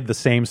still played the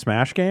same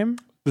Smash game?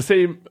 The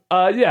same,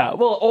 yeah.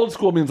 Well, old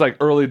school means like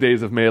early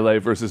days of Melee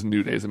versus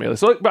new days of Melee.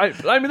 So,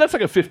 I mean, that's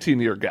like a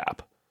 15-year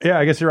gap. Yeah,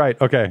 I guess you're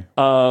right. Okay.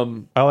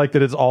 I like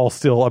that it's all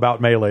still about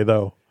Melee,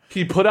 though.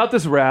 He put out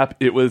this rap.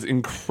 It was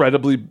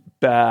incredibly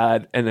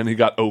bad, and then he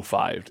got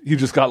 0-5'd. He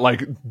just got,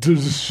 like,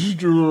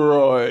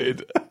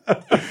 destroyed.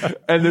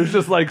 And there's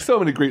just, like, so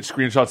many great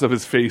screenshots of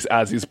his face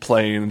as he's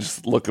playing, and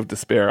just look of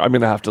despair. I'm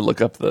going to have to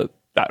look up that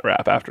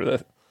rap after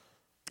this.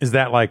 Is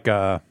that, like...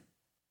 The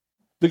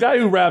guy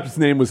who rapped, his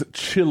name was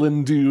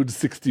Chillin' Dude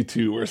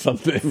 62 or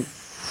something.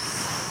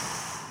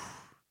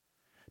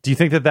 Do you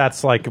think that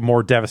that's like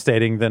more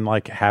devastating than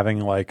like having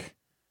like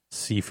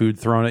seafood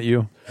thrown at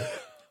you?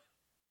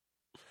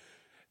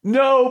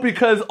 No,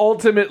 because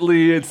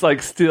ultimately it's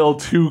like still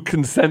two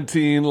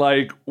consenting,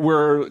 like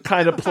we're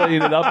kind of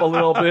playing it up a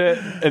little bit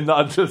and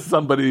not just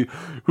somebody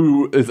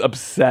who is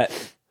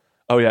upset.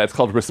 Oh yeah, it's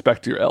called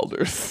Respect Your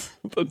Elders.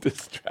 The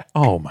diss track.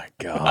 Oh my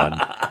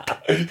God.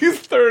 He's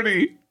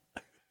 30.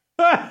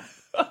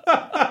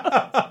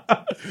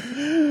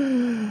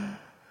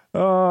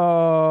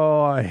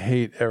 Oh, I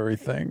hate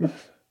everything.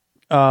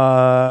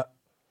 That's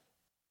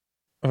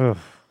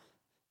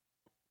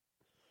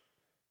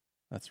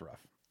rough.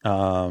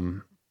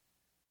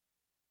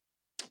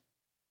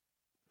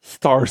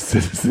 Star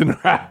Citizen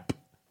rap.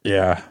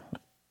 Yeah.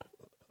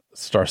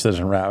 Star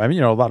Citizen rap. I mean,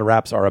 you know, a lot of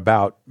raps are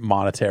about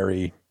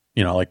monetary,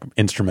 you know, like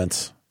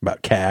instruments,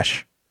 about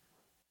cash.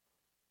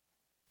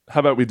 How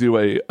about we do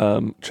a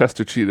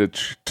Chester Cheetah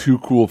Too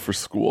Cool for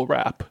School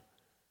rap?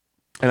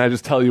 And I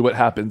just tell you what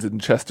happens in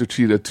Chester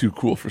Cheetah Too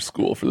Cool for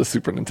School for the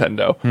Super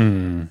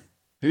Nintendo.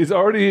 He's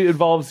already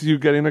involves you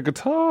getting a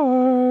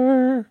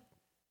guitar.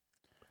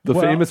 The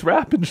famous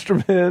rap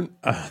instrument.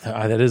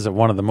 That is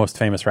one of the most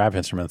famous rap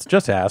instruments.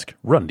 Just ask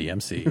Run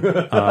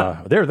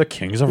DMC. They're the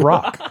kings of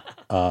rock.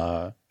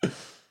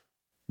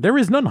 There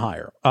is none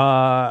higher.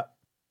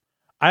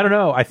 I don't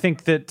know. I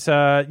think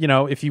that, you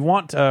know, if you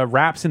want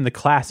raps in the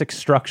classic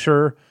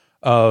structure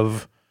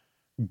of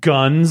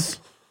guns...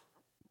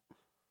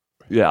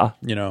 Yeah.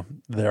 You know,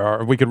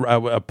 we could,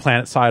 a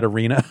Planet-Side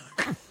Arena.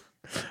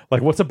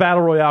 Like, what's a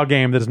battle royale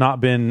game that has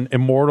not been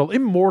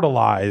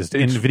immortalized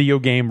in video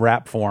game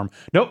rap form?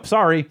 Nope,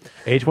 sorry.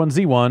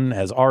 H1Z1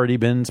 has already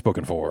been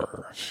spoken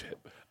for. Shit.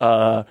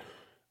 What's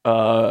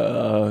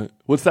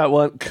that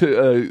one?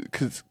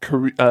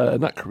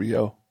 Not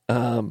Carrillo.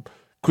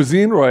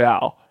 Cuisine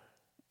Royale.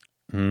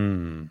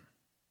 And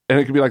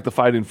it could be like the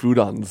Fighting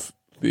Foodons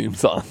theme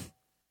song.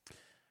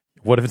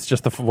 What if it's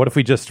just what if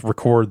we just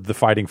record the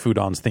Fighting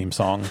Foodons theme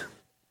song?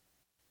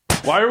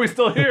 Why are we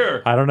still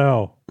here? I don't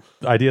know.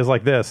 Ideas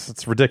like this,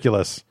 it's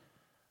ridiculous.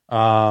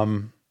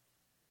 Damu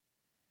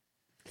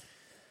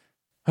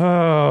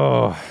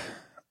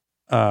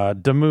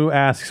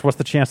asks, what's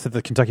the chance that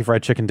the Kentucky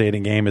Fried Chicken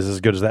dating game is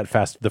as good as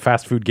the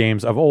fast food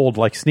games of old,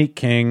 like Sneak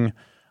King?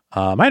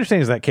 My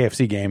understanding is that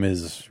KFC game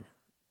is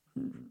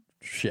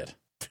shit.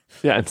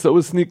 Yeah, and so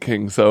is Sneak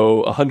King,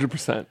 so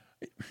 100%.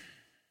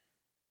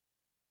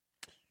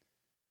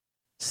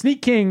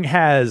 Sneak King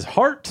has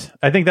heart.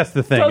 I think that's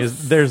the thing.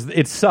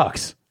 It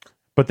sucks,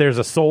 but there's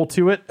a soul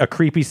to it, a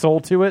creepy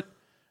soul to it.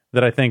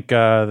 That I think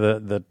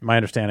my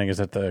understanding is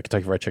that the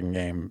Kentucky Fried Chicken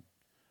game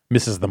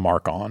misses the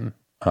mark on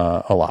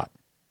a lot.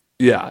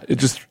 Yeah, it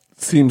just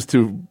seems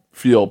to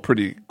feel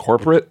pretty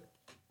corporate,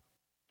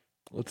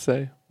 let's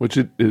say, which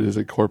it is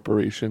a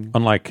corporation.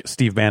 Unlike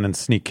Steve Bannon's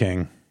Sneak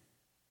King.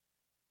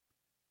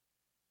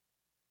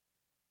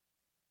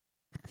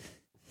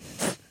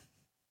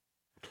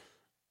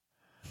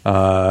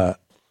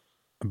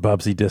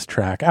 Bubsy diss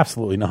track.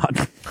 Absolutely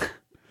not.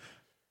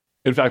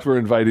 In fact, we're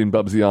inviting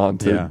Bubsy on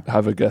to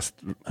have a guest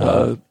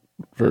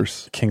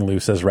verse. King Lou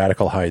says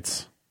Radical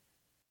Heights.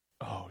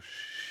 Oh,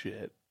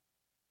 shit.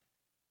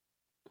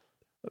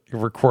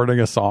 You're recording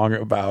a song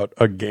about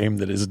a game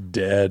that is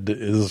dead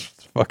is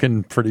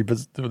fucking pretty...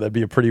 That'd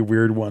be a pretty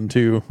weird one,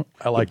 too.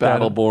 I like that.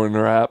 Battleborn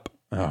rap.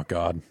 Oh,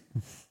 God.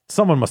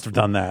 Someone must have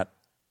done that.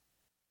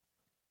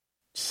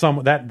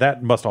 That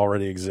must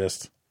already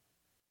exist.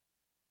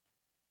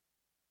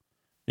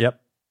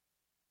 Yep.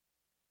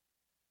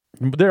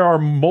 There are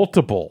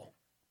multiple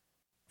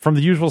from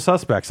the usual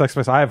suspects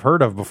I have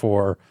heard of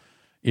before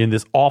in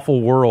this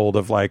awful world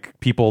of like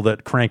people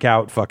that crank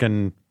out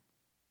fucking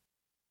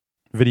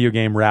video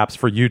game raps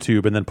for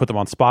YouTube and then put them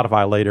on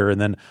Spotify later. And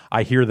then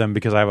I hear them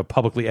because I have a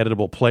publicly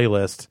editable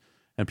playlist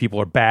and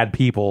people are bad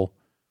people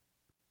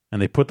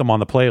and they put them on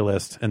the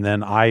playlist. And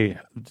then I,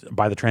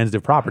 by the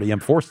transitive property, am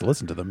forced to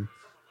listen to them.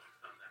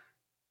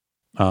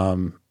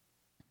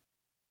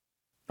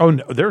 Oh,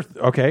 no,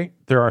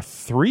 there are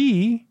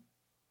 3.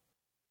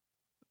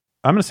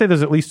 I'm going to say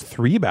there's at least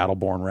 3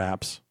 Battleborn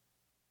raps.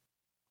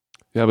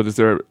 Yeah, but is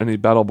there any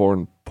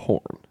Battleborn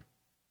porn?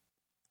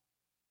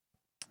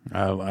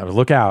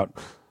 Look out.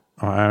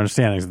 My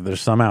understanding is that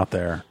there's some out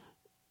there.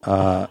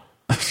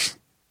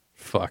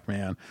 Fuck,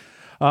 man.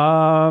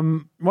 Why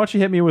don't you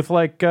hit me with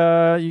like,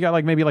 you got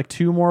like maybe like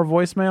 2 more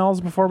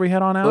voicemails before we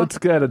head on out? Let's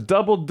get a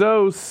double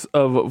dose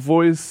of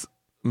voicemails.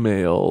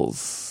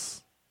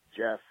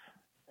 Jeff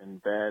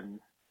and Ben,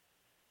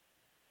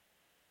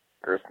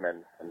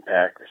 Earthman and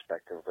Pack,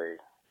 respectively.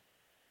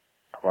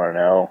 I want to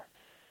know.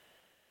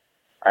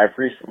 I've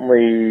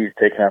recently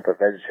taken up a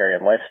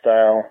vegetarian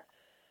lifestyle.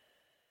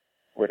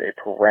 Would a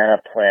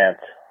piranha plant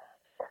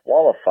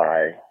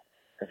qualify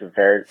as a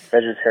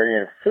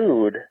vegetarian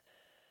food?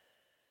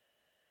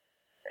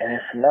 And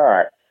if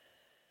not,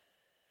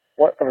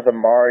 what of the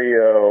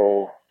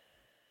Mario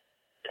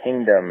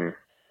Kingdom,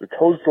 the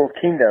Toadstool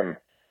Kingdom,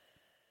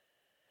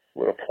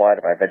 would apply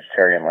to my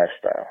vegetarian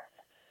lifestyle?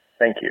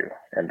 Thank you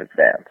in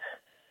advance.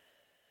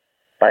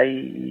 Bye.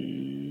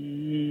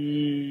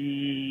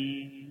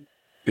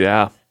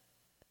 Yeah.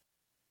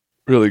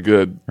 Really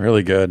good.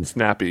 Really good.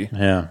 Snappy.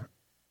 Yeah.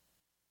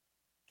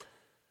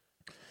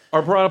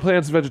 Are piranha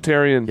plants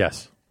vegetarian?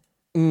 Yes.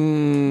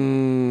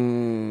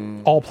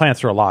 All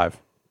plants are alive.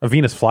 A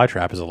Venus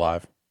flytrap is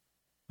alive.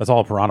 That's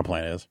all a piranha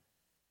plant is.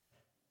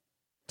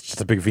 It's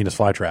just a big Venus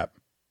flytrap.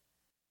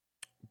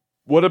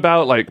 What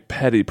about like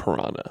petty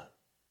piranha?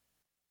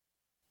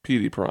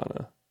 Petey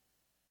piranha.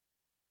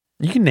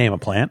 You can name a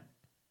plant.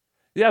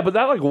 Yeah, but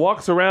that like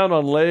walks around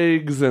on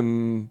legs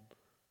and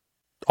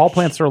all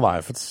plants are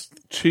alive. It's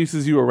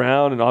chases you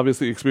around and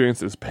obviously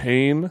experiences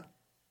pain.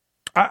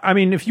 I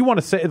mean, if you want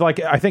to say, like,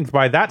 I think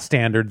by that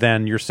standard,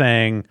 then you're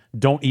saying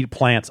don't eat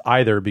plants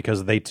either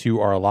because they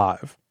too are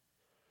alive.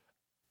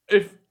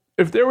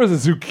 If there was a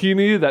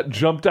zucchini that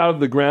jumped out of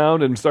the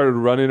ground and started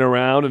running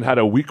around and had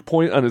a weak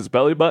point on his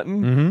belly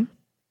button,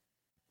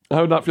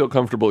 I would not feel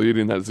comfortable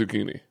eating that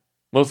zucchini.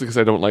 Mostly because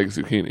I don't like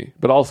zucchini,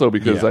 but also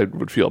because I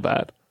would feel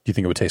bad. Do you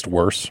think it would taste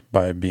worse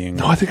by being...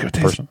 No, I think it would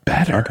taste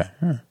better. Okay.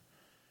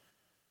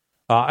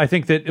 I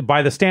think that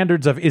by the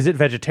standards of is it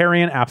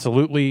vegetarian?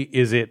 Absolutely.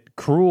 Is it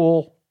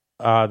cruel?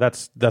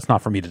 That's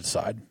not for me to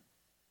decide.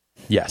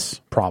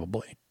 Yes,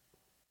 probably.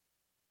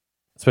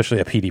 Especially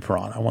a PD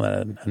piranha. I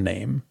want a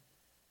name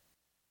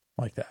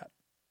like that.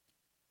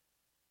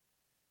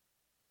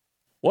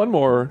 One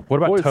more. What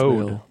about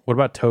toad? What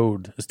about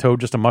toad? Is toad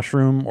just a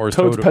mushroom or is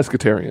Toad's toad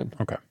pescatarian?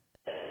 Okay.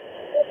 3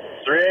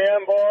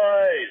 a.m.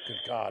 boys.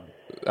 Good God.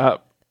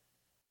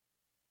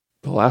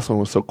 The last one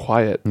was so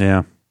quiet.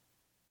 Yeah.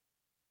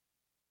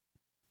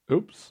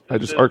 Oops. I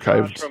just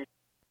archived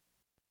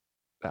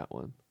that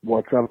one.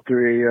 What's up,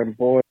 3 a.m.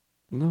 boys?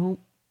 No.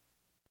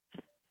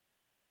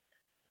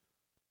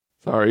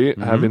 Sorry,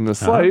 having the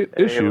slight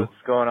issue. Hey, what's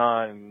going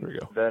on? There we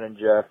go. Ben and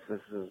Jeff,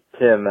 this is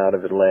Tim out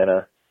of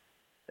Atlanta.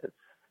 It's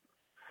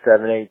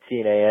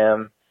 7:18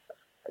 a.m.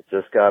 I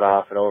just got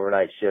off an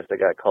overnight shift. I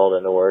got called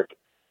into work.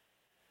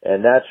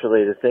 And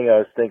naturally, the thing I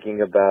was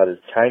thinking about is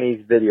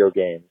Chinese video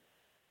games.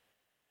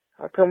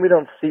 How come we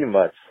don't see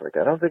much? Like,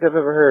 I don't think I've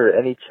ever heard of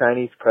any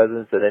Chinese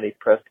presence at any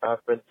press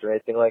conference or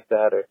anything like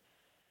that. Or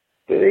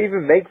do they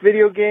even make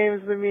video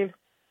games? I mean,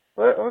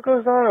 what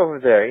goes on over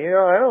there? You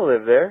know, I don't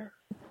live there.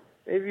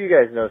 Maybe you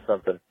guys know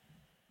something.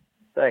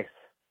 Thanks.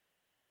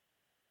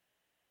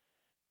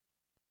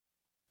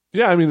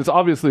 Yeah, I mean, it's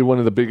obviously one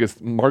of the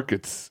biggest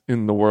markets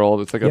in the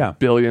world. It's like $1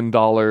 billion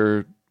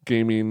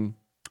gaming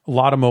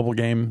lot of mobile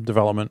game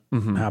development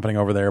happening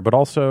over there, but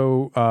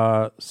also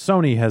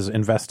Sony has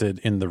invested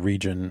in the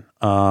region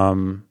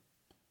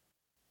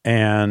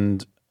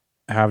and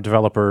have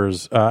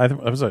developers.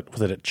 Was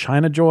it at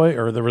China Joy,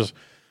 or there was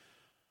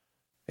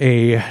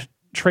a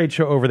trade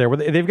show over there where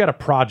they've got a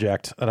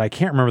project that I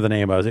can't remember the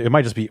name of. It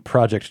might just be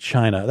Project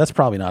China. That's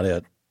probably not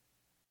it.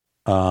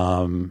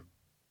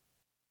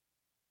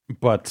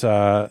 But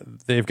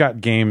they've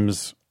got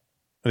games.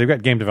 They've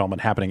got game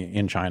development happening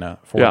in China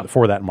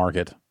for that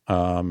market.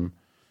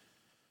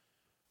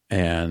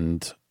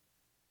 And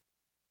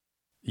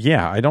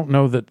yeah, I don't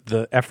know that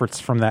the efforts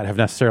from that have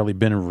necessarily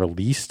been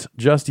released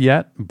just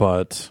yet,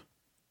 but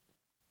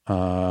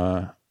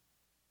I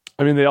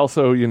mean, they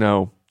also,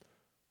 there's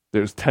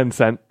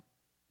Tencent.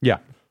 Yeah.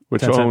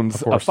 Which Tencent,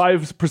 owns a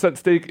 5%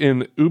 stake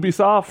in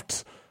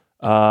Ubisoft,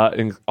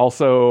 and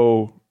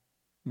also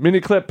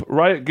Miniclip,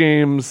 Riot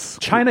Games.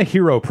 China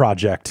Hero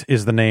Project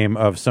is the name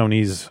of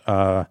Sony's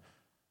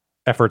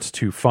efforts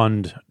to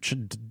fund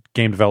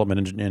game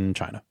development in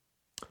China.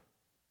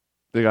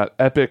 They got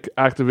Epic,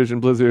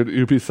 Activision, Blizzard,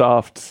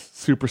 Ubisoft,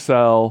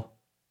 Supercell,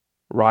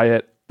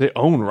 Riot. They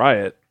own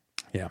Riot.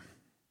 Yeah.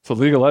 So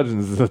League of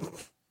Legends is a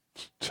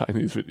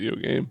Chinese video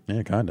game.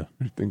 Yeah, kind of.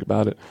 Think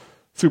about it.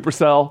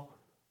 Supercell.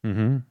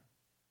 Mm-hmm.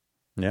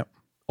 Yep.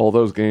 All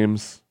those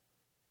games.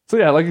 So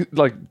yeah,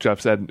 like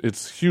Jeff said,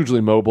 it's hugely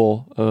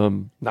mobile.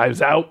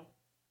 Knives Out.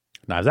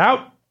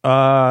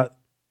 Genshin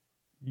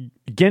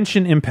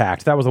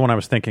Impact. That was the one I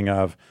was thinking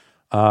of.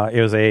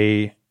 It was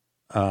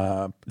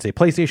it's a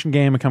PlayStation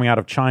game coming out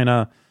of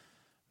China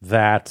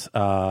that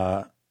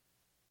I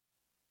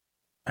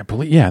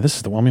believe. Yeah, this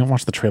is the one. I'm gonna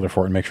watch the trailer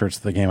for it and make sure it's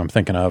the game I'm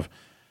thinking of.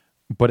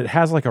 But it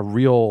has like a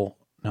real.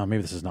 No,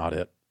 maybe this is not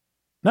it.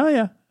 No,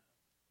 yeah.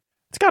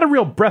 It's got a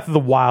real Breath of the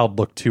Wild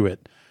look to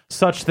it,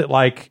 such that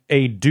like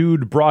a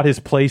dude brought his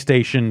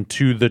PlayStation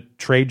to the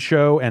trade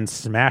show and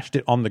smashed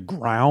it on the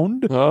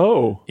ground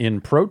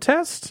in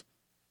protest.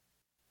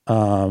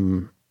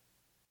 Which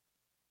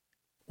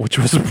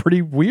was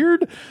pretty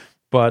weird,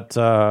 but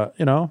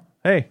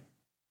hey.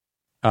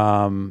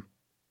 Kind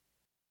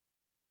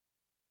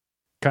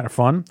of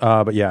fun.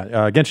 But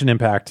yeah, Genshin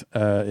Impact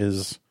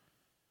is.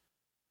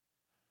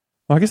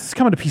 Well, I guess it's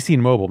coming to PC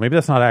and mobile. Maybe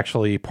that's not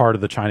actually part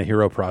of the China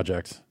Hero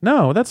Project.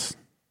 No, that's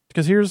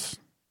because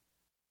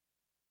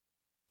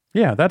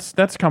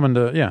that's coming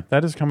to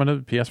that is coming to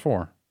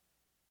PS4.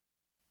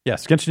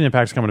 Yes, Genshin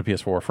Impact is coming to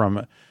PS4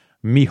 from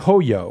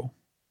MiHoYo.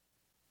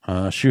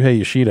 Shuhei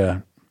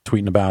Yoshida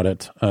tweeting about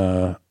it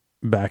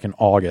back in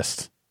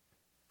August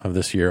of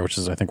this year, which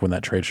is I think when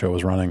that trade show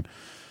was running.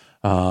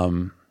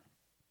 There's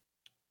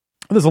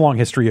a long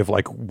history of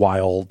like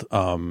wild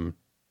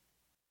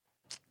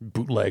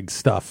bootleg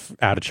stuff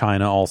out of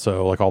China,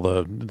 also like all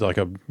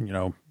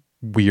the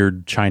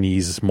weird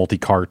Chinese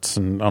multi-carts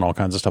and all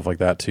kinds of stuff like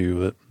that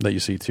too that you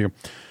see too.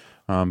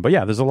 But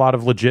yeah, there's a lot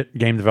of legit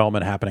game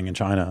development happening in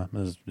China.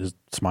 Is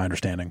my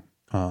understanding,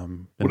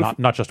 and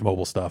not just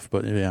mobile stuff,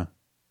 but yeah.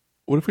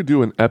 What if we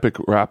do an epic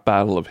rap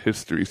battle of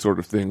history sort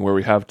of thing where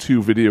we have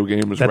two video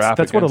games rap?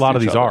 That's what a lot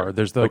of these are.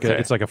 There's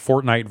it's like a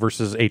Fortnite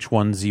versus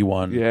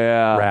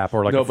H1Z1 rap,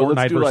 or like a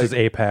Fortnite versus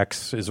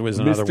Apex is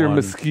another Mr. one.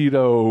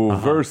 Mosquito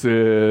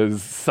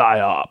versus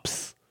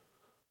Psyops.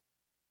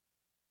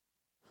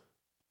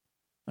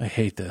 I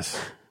hate this.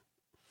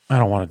 I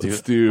don't want to do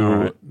Let's it. do. All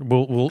right.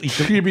 We'll each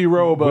Chibi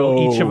Robo.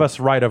 We'll each of us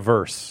write a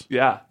verse.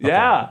 Yeah. Okay.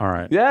 Yeah. All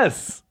right.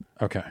 Yes.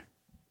 Okay.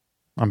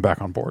 I'm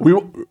back on board. We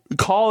will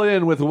call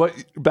in with what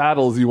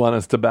battles you want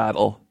us to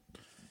battle.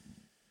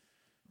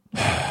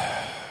 We'll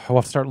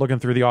have to start looking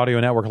through the Audio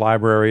Network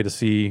library to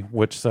see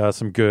which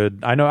some good.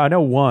 I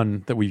know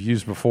one that we've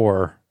used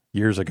before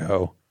years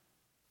ago.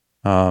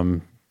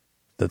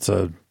 That's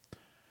a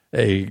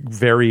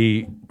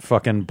very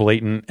fucking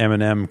blatant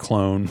Eminem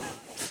clone.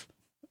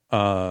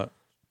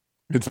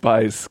 It's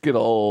by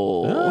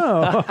Skittle.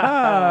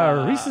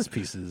 Oh, Reese's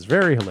Pieces.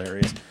 Very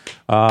hilarious.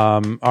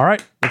 All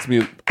right. That's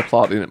me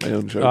applauding at my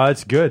own joke.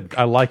 It's good.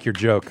 I like your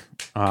joke.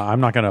 I'm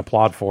not going to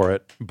applaud for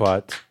it,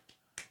 but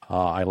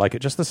I like it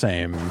just the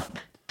same.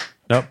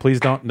 No, please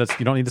don't.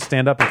 You don't need to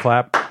stand up and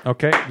clap.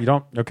 Okay. You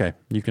don't. Okay.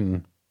 You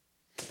can.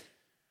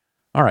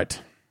 All right.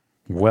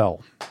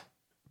 Well.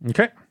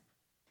 Okay.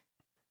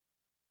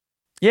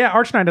 Yeah.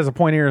 Arch9 has a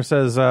point here. It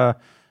says,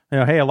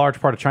 hey, a large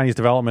part of Chinese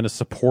development is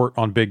support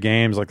on big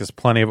games. Like there's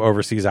plenty of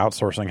overseas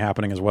outsourcing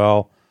happening as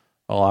well.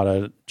 A lot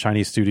of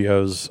Chinese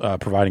studios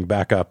providing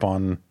backup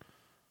on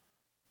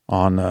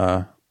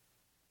a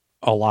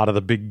lot of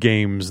the big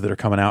games that are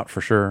coming out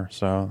for sure.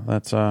 So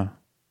that's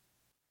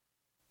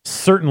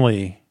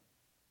certainly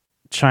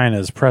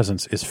China's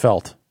presence is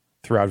felt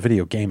throughout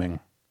video gaming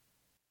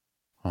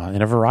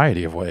in a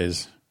variety of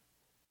ways.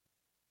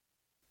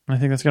 And I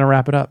think that's going to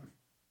wrap it up.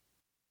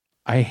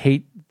 I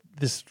hate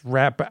this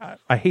rap.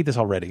 I hate this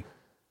already.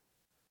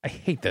 I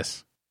hate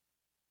this.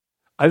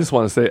 I just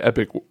want to say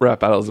epic rap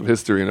battles of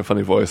history in a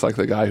funny voice, like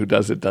the guy who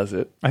does it.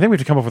 I think we have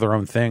to come up with our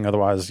own thing.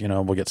 Otherwise,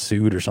 we'll get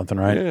sued or something,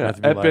 right? Yeah.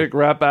 Epic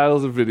rap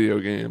battles of video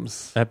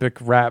games. Epic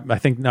rap. I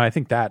think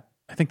that.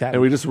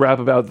 And we just rap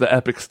about the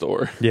Epic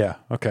Store. Yeah.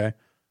 Okay.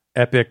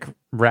 epic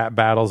rap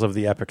battles of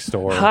the Epic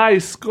Store. High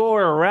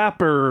score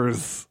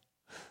rappers.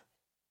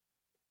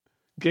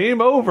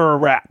 Game over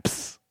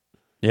raps.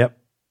 Yep.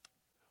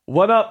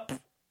 What up?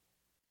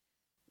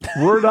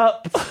 Word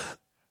up.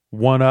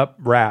 One up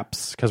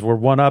raps, because we're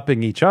one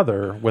upping each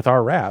other with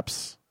our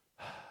raps.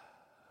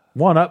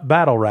 One up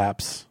battle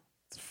raps.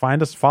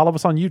 Find us, follow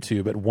us on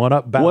YouTube at One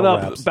Up Battle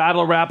Raps. One Up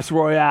Battle Raps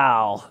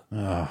Royale.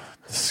 Oh,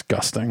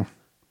 disgusting.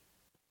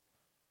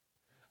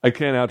 I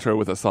can't outro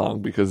with a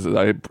song because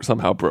I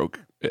somehow broke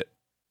it.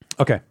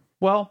 Okay.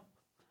 Well,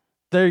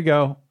 there you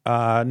go.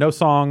 No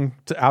song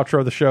to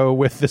outro the show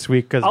with this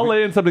week because I'll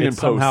lay in something in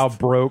post. Somehow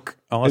broke.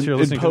 Unless you're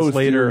listening to this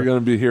later, you're going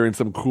to be hearing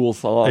some cool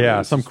song.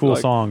 Yeah, some cool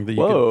song that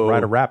you can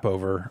write a rap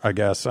over. I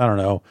guess I don't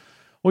know.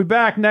 We'll be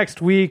back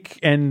next week,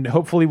 and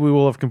hopefully we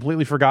will have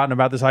completely forgotten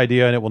about this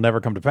idea, and it will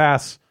never come to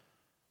pass.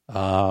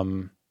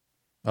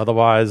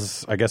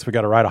 Otherwise, I guess we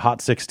got to write a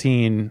Hot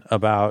 16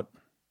 about.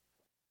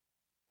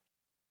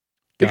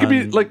 It could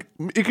be like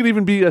it could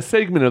even be a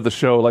segment of the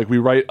show. Like we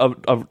write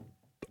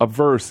a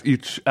verse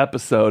each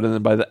episode, and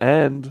then by the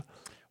end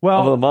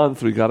of the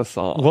month, we got a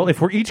song. Well,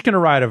 if we're each going to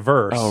write a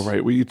verse,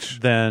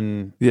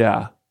 then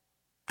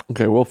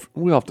okay, we'll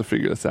have to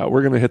figure this out.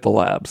 We're going to hit the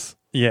labs.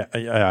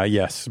 Yeah,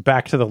 yes,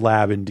 back to the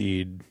lab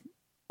indeed.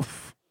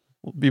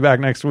 We'll be back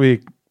next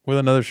week with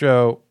another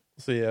show.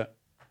 See ya.